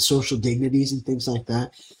and social dignities and things like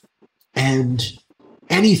that. And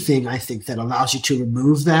anything, I think, that allows you to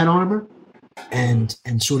remove that armor and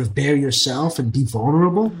sort of bare yourself and be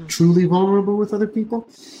vulnerable, truly vulnerable with other people,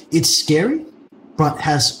 it's scary, but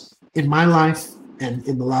has, in my life and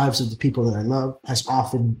in the lives of the people that I love, has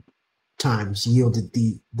oftentimes yielded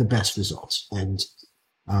the best results and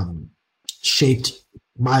shaped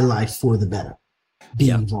my life for the better,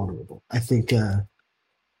 being vulnerable. I think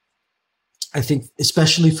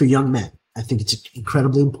especially for young men, I think it's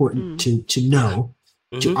incredibly important to know,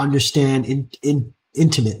 to understand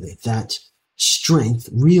intimately that strength,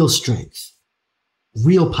 real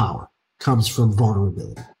power comes from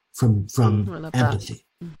vulnerability, from empathy.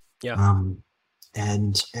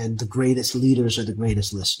 And the greatest leaders are the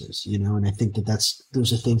greatest listeners, and I think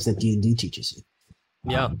those are things that D&D teaches you.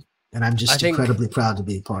 And I'm just incredibly proud to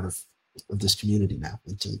be a part of this community now.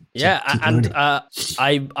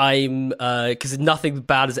 I'm because nothing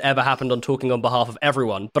bad has ever happened on talking on behalf of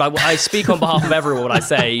everyone, but I speak on behalf of everyone when I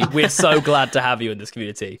say we're so glad to have you in this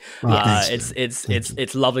community.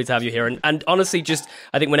 It's lovely to have you here, and honestly, just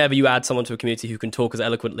I think whenever you add someone to a community who can talk as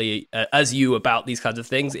eloquently as you about these kinds of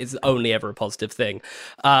things, it's only ever a positive thing.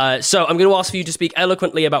 So I'm going to ask for you to speak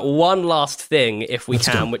eloquently about one last thing, if we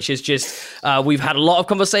can, which is just we've had a lot of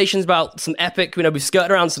conversations about some epic, we've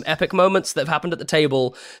skirted around some epic moments that have happened at the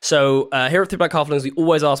table. So here at Three Black Halflings, we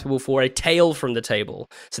always ask people for a tale from the table.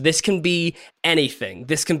 So this can be anything.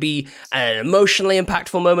 This can be an emotionally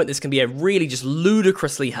impactful moment. This can be a really just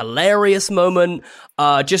ludicrously hilarious moment.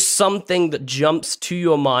 Just something that jumps to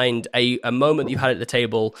your mind, a moment that you had at the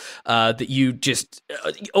table that you just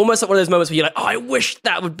almost like one of those moments where you're like, oh, I wish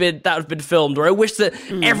that would have been filmed, or I wish that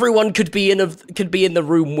everyone could be in the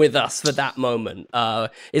room with us for that moment.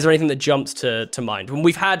 Is there anything that jumps to mind? When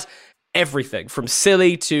we've had everything from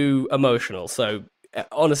silly to emotional, so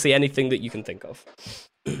honestly, anything that you can think of.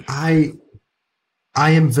 I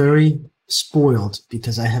am very spoiled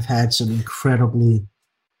because I have had some incredibly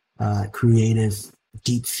creative,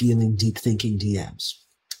 deep feeling, deep thinking DMs.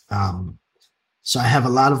 So I have a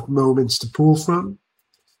lot of moments to pull from,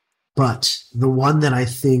 but the one that I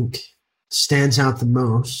think stands out the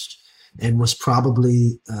most and was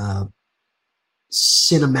probably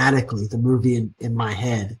cinematically the movie in my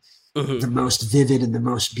head, the most vivid and the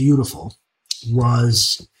most beautiful,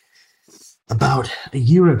 was about a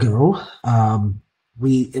year ago.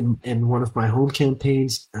 We, in one of my home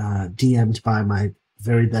campaigns, DM'd by my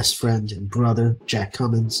very best friend and brother, Jack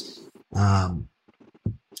Cummins,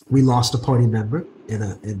 we lost a party member in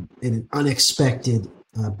an unexpected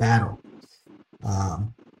battle.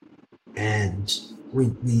 And we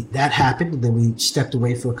that happened, and then we stepped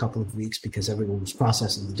away for a couple of weeks because everyone was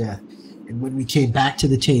processing the death. And when we came back to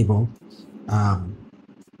the table,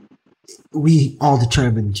 we all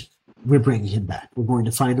determined we're bringing him back. We're going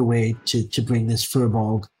to find a way to bring this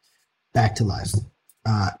furball back to life.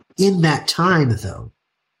 In that time, though,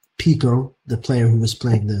 Pico, the player who was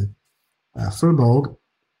playing the furball,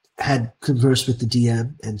 had conversed with the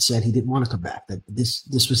DM and said he didn't want to come back, that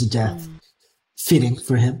this was a death fitting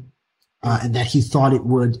for him, and that he thought it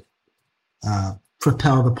would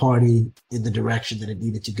propel the party in the direction that it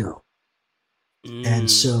needed to go. And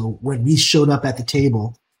so when we showed up at the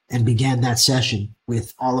table and began that session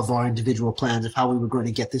with all of our individual plans of how we were going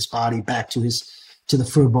to get this body back to the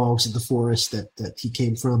fur bogs in the forest that he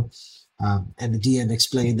came from, and the DM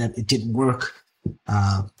explained that it didn't work,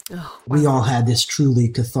 we all had this truly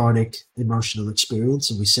cathartic emotional experience,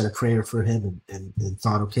 and we said a prayer for him and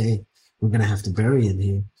thought, okay, we're going to have to bury him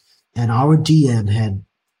here. And our DM had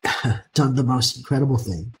done the most incredible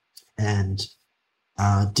thing and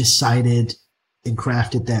decided and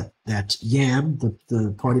crafted that Yam,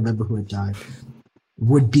 the party member who had died,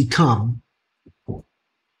 would become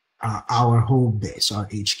our home base, our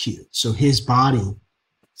HQ. So his body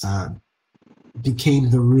became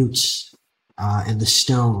the roots and the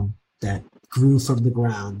stone that grew from the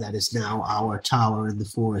ground. That is now our tower in the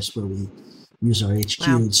forest where we use our HQ.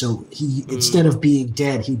 Wow. And so he, instead of being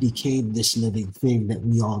dead, he became this living thing that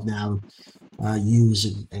we all now use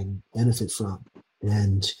and benefit from.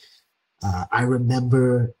 And I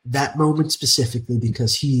remember that moment specifically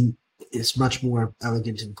because he is much more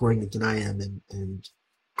elegant and poignant than I am, and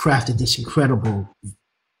crafted this incredible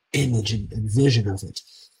image and vision of it,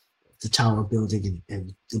 the tower building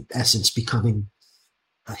and the essence becoming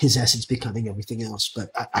his essence becoming everything else.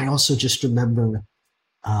 But I also just remember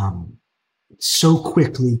so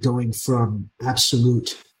quickly going from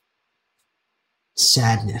absolute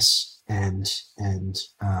sadness and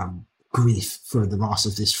grief for the loss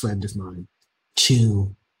of this friend of mine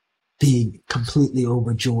to being completely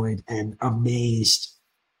overjoyed and amazed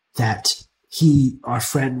that our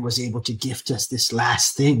friend was able to gift us this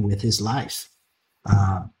last thing with his life.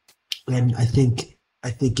 And I think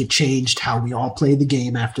it changed how we all play the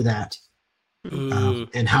game after that,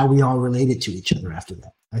 and how we all related to each other after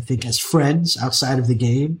that. I think as friends outside of the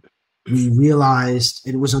game, we realized,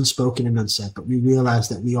 and it was unspoken and unsaid, but we realized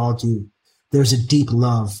that we all do. There's a deep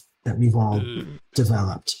love that we've all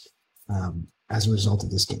developed as a result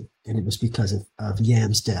of this game, and it was because of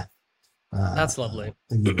Yam's death. That's lovely.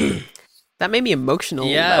 That made me emotional.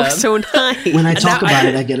 Yeah, that was so nice. When I talk about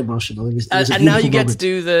it, I get emotional. It was and now you get to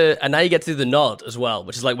do the nod as well,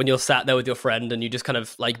 which is like when you're sat there with your friend and you just kind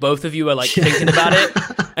of like both of you are like thinking about it,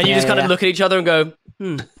 and you just kind of look at each other and go,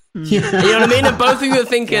 Yeah. You know what I mean? And both of you are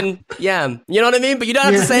thinking, yeah. You know what I mean? But you don't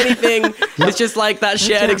have to say anything. It's just like that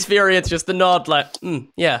shared experience, just the nod, like,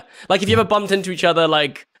 yeah. Like if you ever bumped into each other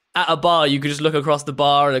like at a bar, you could just look across the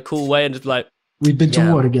bar in a cool way and just be like, we've been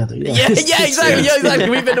to war together. Yeah, exactly.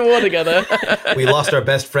 We've been to war together. We lost our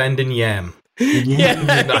best friend in Yam.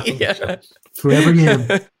 Forever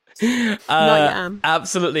Yam.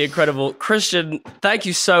 Absolutely incredible. Christian, thank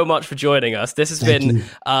you so much for joining us. This has been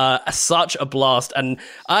such a blast, and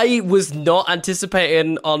I was not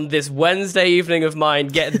anticipating on this Wednesday evening of mine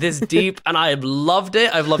get this deep, and I have loved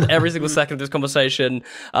it. I've loved every single second of this conversation.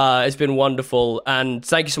 It's been wonderful, and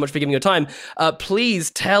thank you so much for giving your time.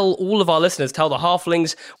 Please tell all of our listeners, tell the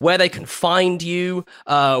halflings where they can find you,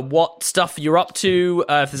 what stuff you're up to,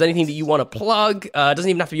 if there's anything that you want to plug. It doesn't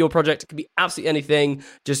even have to be your project. It could be absolutely anything.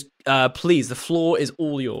 Just please, the floor is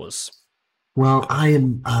all yours. Well, I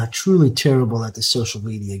am truly terrible at the social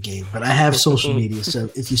media game, but I have social media. So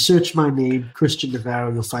if you search my name, Christian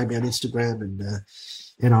Navarro, you'll find me on Instagram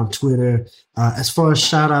and on Twitter. As far as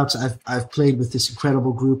shout outs, I've played with this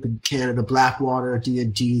incredible group in Canada, Blackwater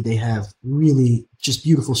D&D. They have really just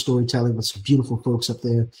beautiful storytelling with some beautiful folks up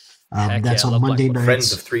there. That's on Monday nights.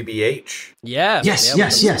 Friends of 3BH. Yeah. Yes.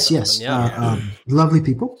 Lovely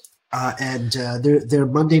people. And they're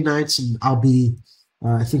Monday nights, and I'll be,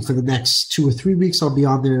 I think for the next 2 or 3 weeks, I'll be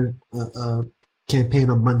on their campaign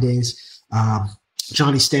on Mondays.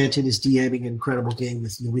 Johnny Stanton is DMing an incredible game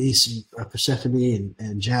with Luis and Persephone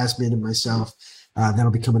and Jasmine and myself. That'll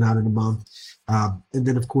be coming out in a month. And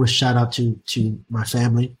then, of course, shout out to my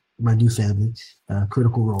family, my new family,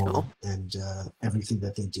 Critical Role, and everything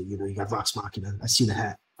that they do. You know, you got Vox Machina. I see the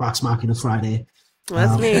hat. Vox Machina Friday.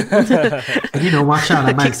 Well, that's me. And watch out.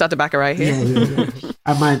 I might Kickstarter backer right here. Yeah.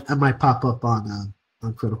 I might pop up on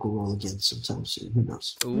Critical Role again sometime soon. Who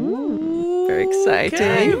knows? Ooh, very exciting.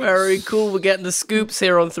 Okay, very cool. We're getting the scoops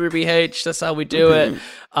here on 3BH. That's how we do it.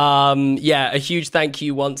 A huge thank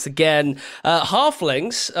you once again.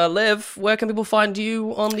 Halflings, Liv, where can people find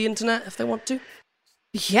you on the internet if they want to?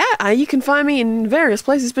 Yeah, you can find me in various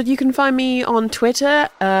places, but you can find me on Twitter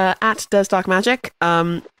at Does Dark Magic.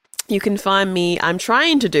 You can find me. I'm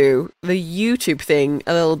trying to do the YouTube thing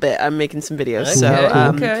a little bit. I'm making some videos.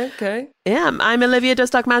 Okay. Yeah, I'm Olivia Does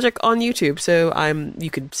Dark Magic on YouTube. So you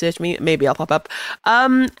could search me. Maybe I'll pop up.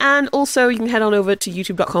 And also you can head on over to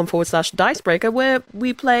youtube.com/Dicebreaker, where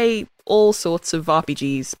we play all sorts of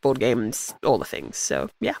RPGs, board games, all the things. So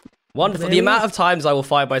yeah. Wonderful. The amount of times I will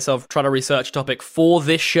find myself trying to research a topic for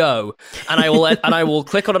this show, and I will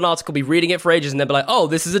click on an article, be reading it for ages, and then be like, "Oh,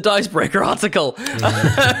 this is a Dicebreaker article."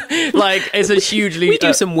 Like it's a hugely we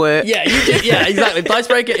do some work. Yeah, you do. Yeah, exactly.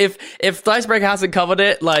 Dicebreaker. If Dicebreaker hasn't covered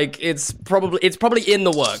it, like it's probably in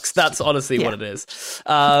the works. That's honestly what it is.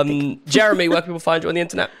 Jeremy, where can people find you on the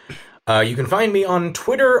internet? You can find me on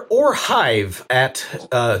Twitter or Hive at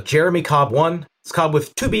Jeremy Cobb1. It's called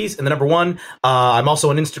with 2 B's and the number 1. I'm also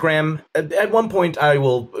on Instagram. At one point, I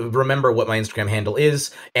will remember what my Instagram handle is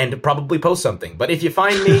and probably post something. But if you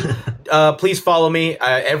find me, please follow me.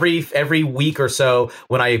 Every week or so,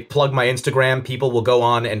 when I plug my Instagram, people will go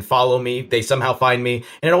on and follow me. They somehow find me,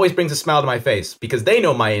 and it always brings a smile to my face because they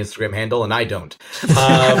know my Instagram handle and I don't. Go check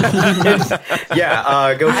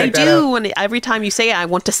that out. And every time you say it, I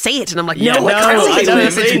want to say it, and I'm like, I don't.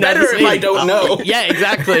 It's better if I don't know. Yeah,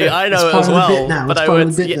 exactly. I know It's as part of the well. bit now. But It's I part would.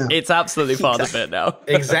 of the bit now. It's absolutely part of it now.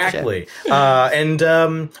 Exactly.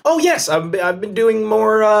 Yes, I've been doing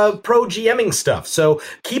more pro GMing stuff. So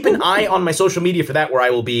keep an eye on my social media for that, where I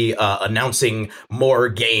will be announcing more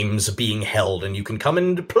games being held, and you can come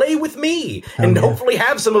and play with me and hopefully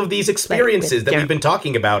have some of these experiences that we've been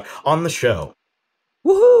talking about on the show.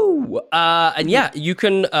 Woohoo! And yeah, you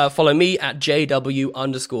can follow me at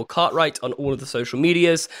JW_Cartwright on all of the social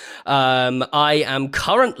medias. I am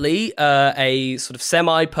currently a sort of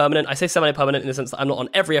semi-permanent. I say semi-permanent in the sense that I'm not on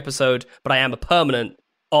every episode, but I am a permanent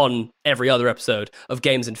on every other episode of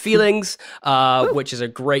Games and Feelings, which is a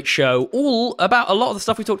great show all about a lot of the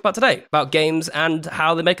stuff we talked about today, about games and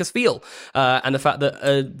how they make us feel, and the fact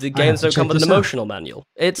that the games don't come with an emotional manual.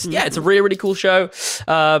 It's a really, really cool show.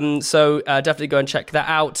 So definitely go and check that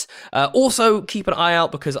out. Also, keep an eye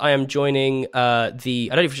out because I am joining I don't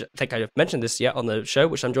even think I've mentioned this yet on the show,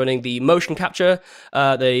 which I'm joining the motion capture,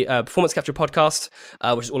 the performance capture podcast,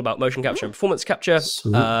 which is all about motion capture and performance capture,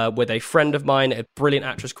 with a friend of mine, a brilliant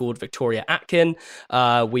actress called Victoria Atkin.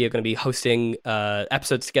 We are going to be hosting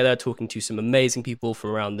episodes together, talking to some amazing people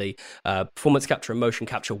from around the performance capture and motion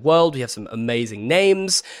capture world. We have some amazing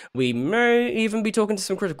names. We may even be talking to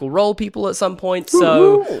some Critical Role people at some point.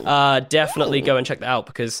 So definitely go and check that out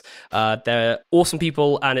because they're awesome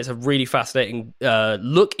people, and it's a really fascinating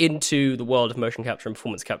look into the world of motion capture and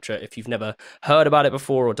performance capture. If you've never heard about it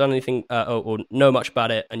before or done anything or know much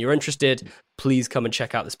about it and you're interested, please come and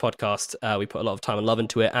check out this podcast. We put a lot of time and love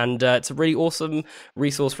into it, and it's a really awesome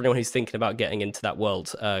resource for anyone who's thinking about getting into that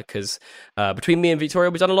world, because between me and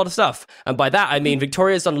Victoria, we've done a lot of stuff, and by that I mean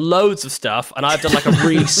Victoria's done loads of stuff and I've done like a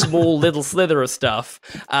really small little slither of stuff,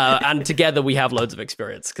 and together we have loads of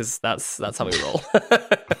experience because that's how we roll.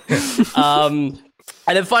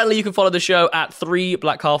 And then finally, you can follow the show at 3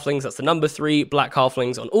 Black Halflings. That's the number 3 Black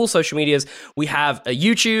Halflings on all social medias. We have a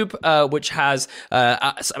YouTube, which has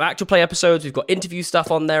some actual play episodes. We've got interview stuff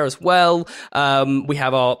on there as well. We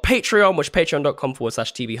have our Patreon, which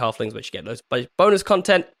patreon.com/TV Halflings, which you get those bonus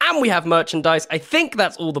content. And we have merchandise. I think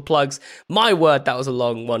that's all the plugs. My word, that was a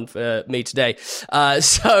long one for me today.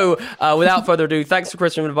 So without further ado, thanks to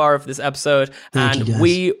Christian and Navarro for this episode. Thank you, guys.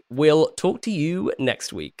 We will talk to you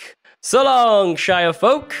next week. So long,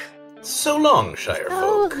 Shirefolk. So long,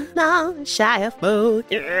 Shirefolk. So long, Shirefolk.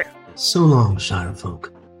 Yeah. So long, Shirefolk.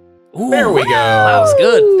 Ooh, there we go. That was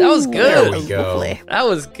good. That was good. There we go. Lovely. That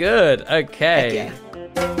was good. Okay. Heck yeah.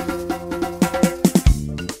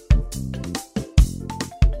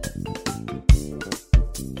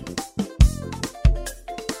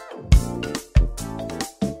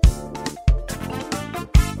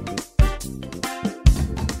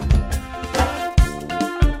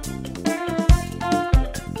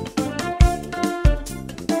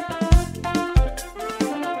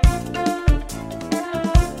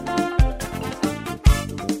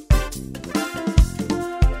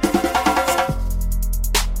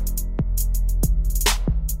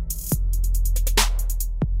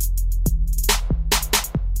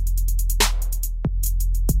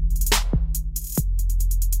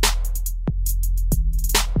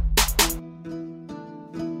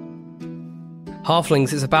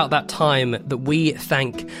 Halflings, is about that time that we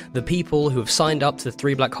thank the people who have signed up to the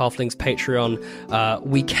 3 Black Halflings Patreon.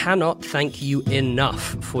 We cannot thank you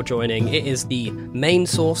enough for joining. It is the main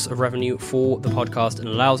source of revenue for the podcast and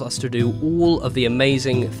allows us to do all of the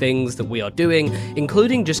amazing things that we are doing,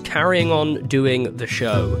 including just carrying on doing the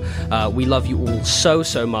show. We love you all so,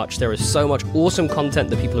 so much. There is so much awesome content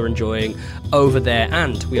that people are enjoying over there,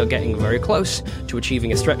 and we are getting very close to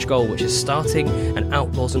achieving a stretch goal, which is starting an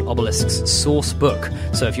Outlaws and Obelisks source book.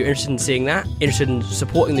 So if you're interested in seeing that, interested in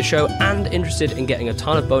supporting the show, and interested in getting a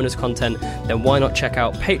ton of bonus content, then why not check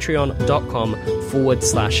out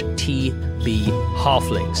patreon.com/TB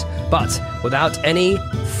Halflings. But without any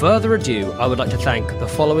further ado, I would like to thank the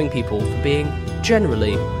following people for being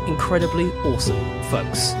generally incredibly awesome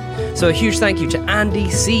folks. So a huge thank you to Andy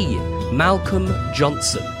C., Malcolm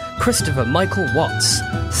Johnson, Christopher Michael Watts,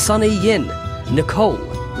 Sunny Yin, Nicole,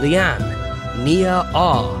 Leanne, Nia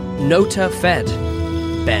R., Nota Fed,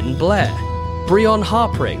 Ben Blair, Breon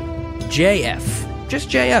Harpering, JF, just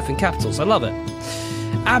JF in capitals, I love it,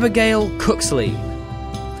 Abigail Cooksley,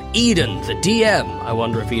 Eden, the DM. I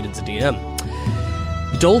wonder if Eden's a DM.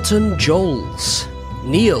 Dalton Joles.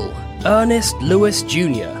 Neil. Ernest Lewis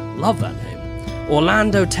Jr. Love that name.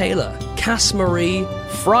 Orlando Taylor. Cass Marie.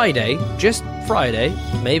 Friday. Just Friday.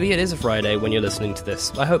 Maybe it is a Friday when you're listening to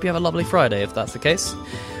this. I hope you have a lovely Friday if that's the case.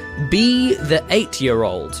 Be the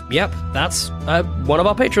 8-year-old. Yep, that's one of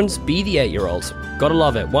our patrons. Be the 8-year-old. Gotta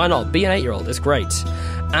love it. Why not? Be an 8-year-old. It's great.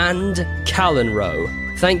 And Callan Rowe.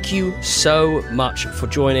 Thank you so much for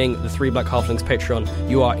joining the Three Black Halflings Patreon.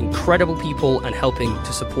 You are incredible people and helping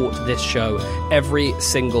to support this show every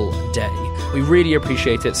single day. We really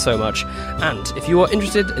appreciate it so much. And if you are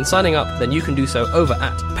interested in signing up, then you can do so over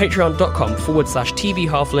at patreon.com/TV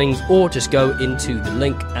Halflings, or just go into the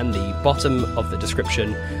link and the bottom of the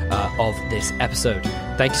description of this episode.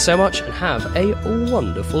 Thank you so much and have a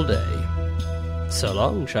wonderful day. So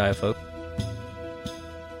long, Shirefolk.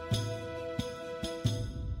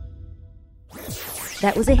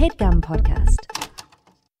 That was a HeadGum podcast.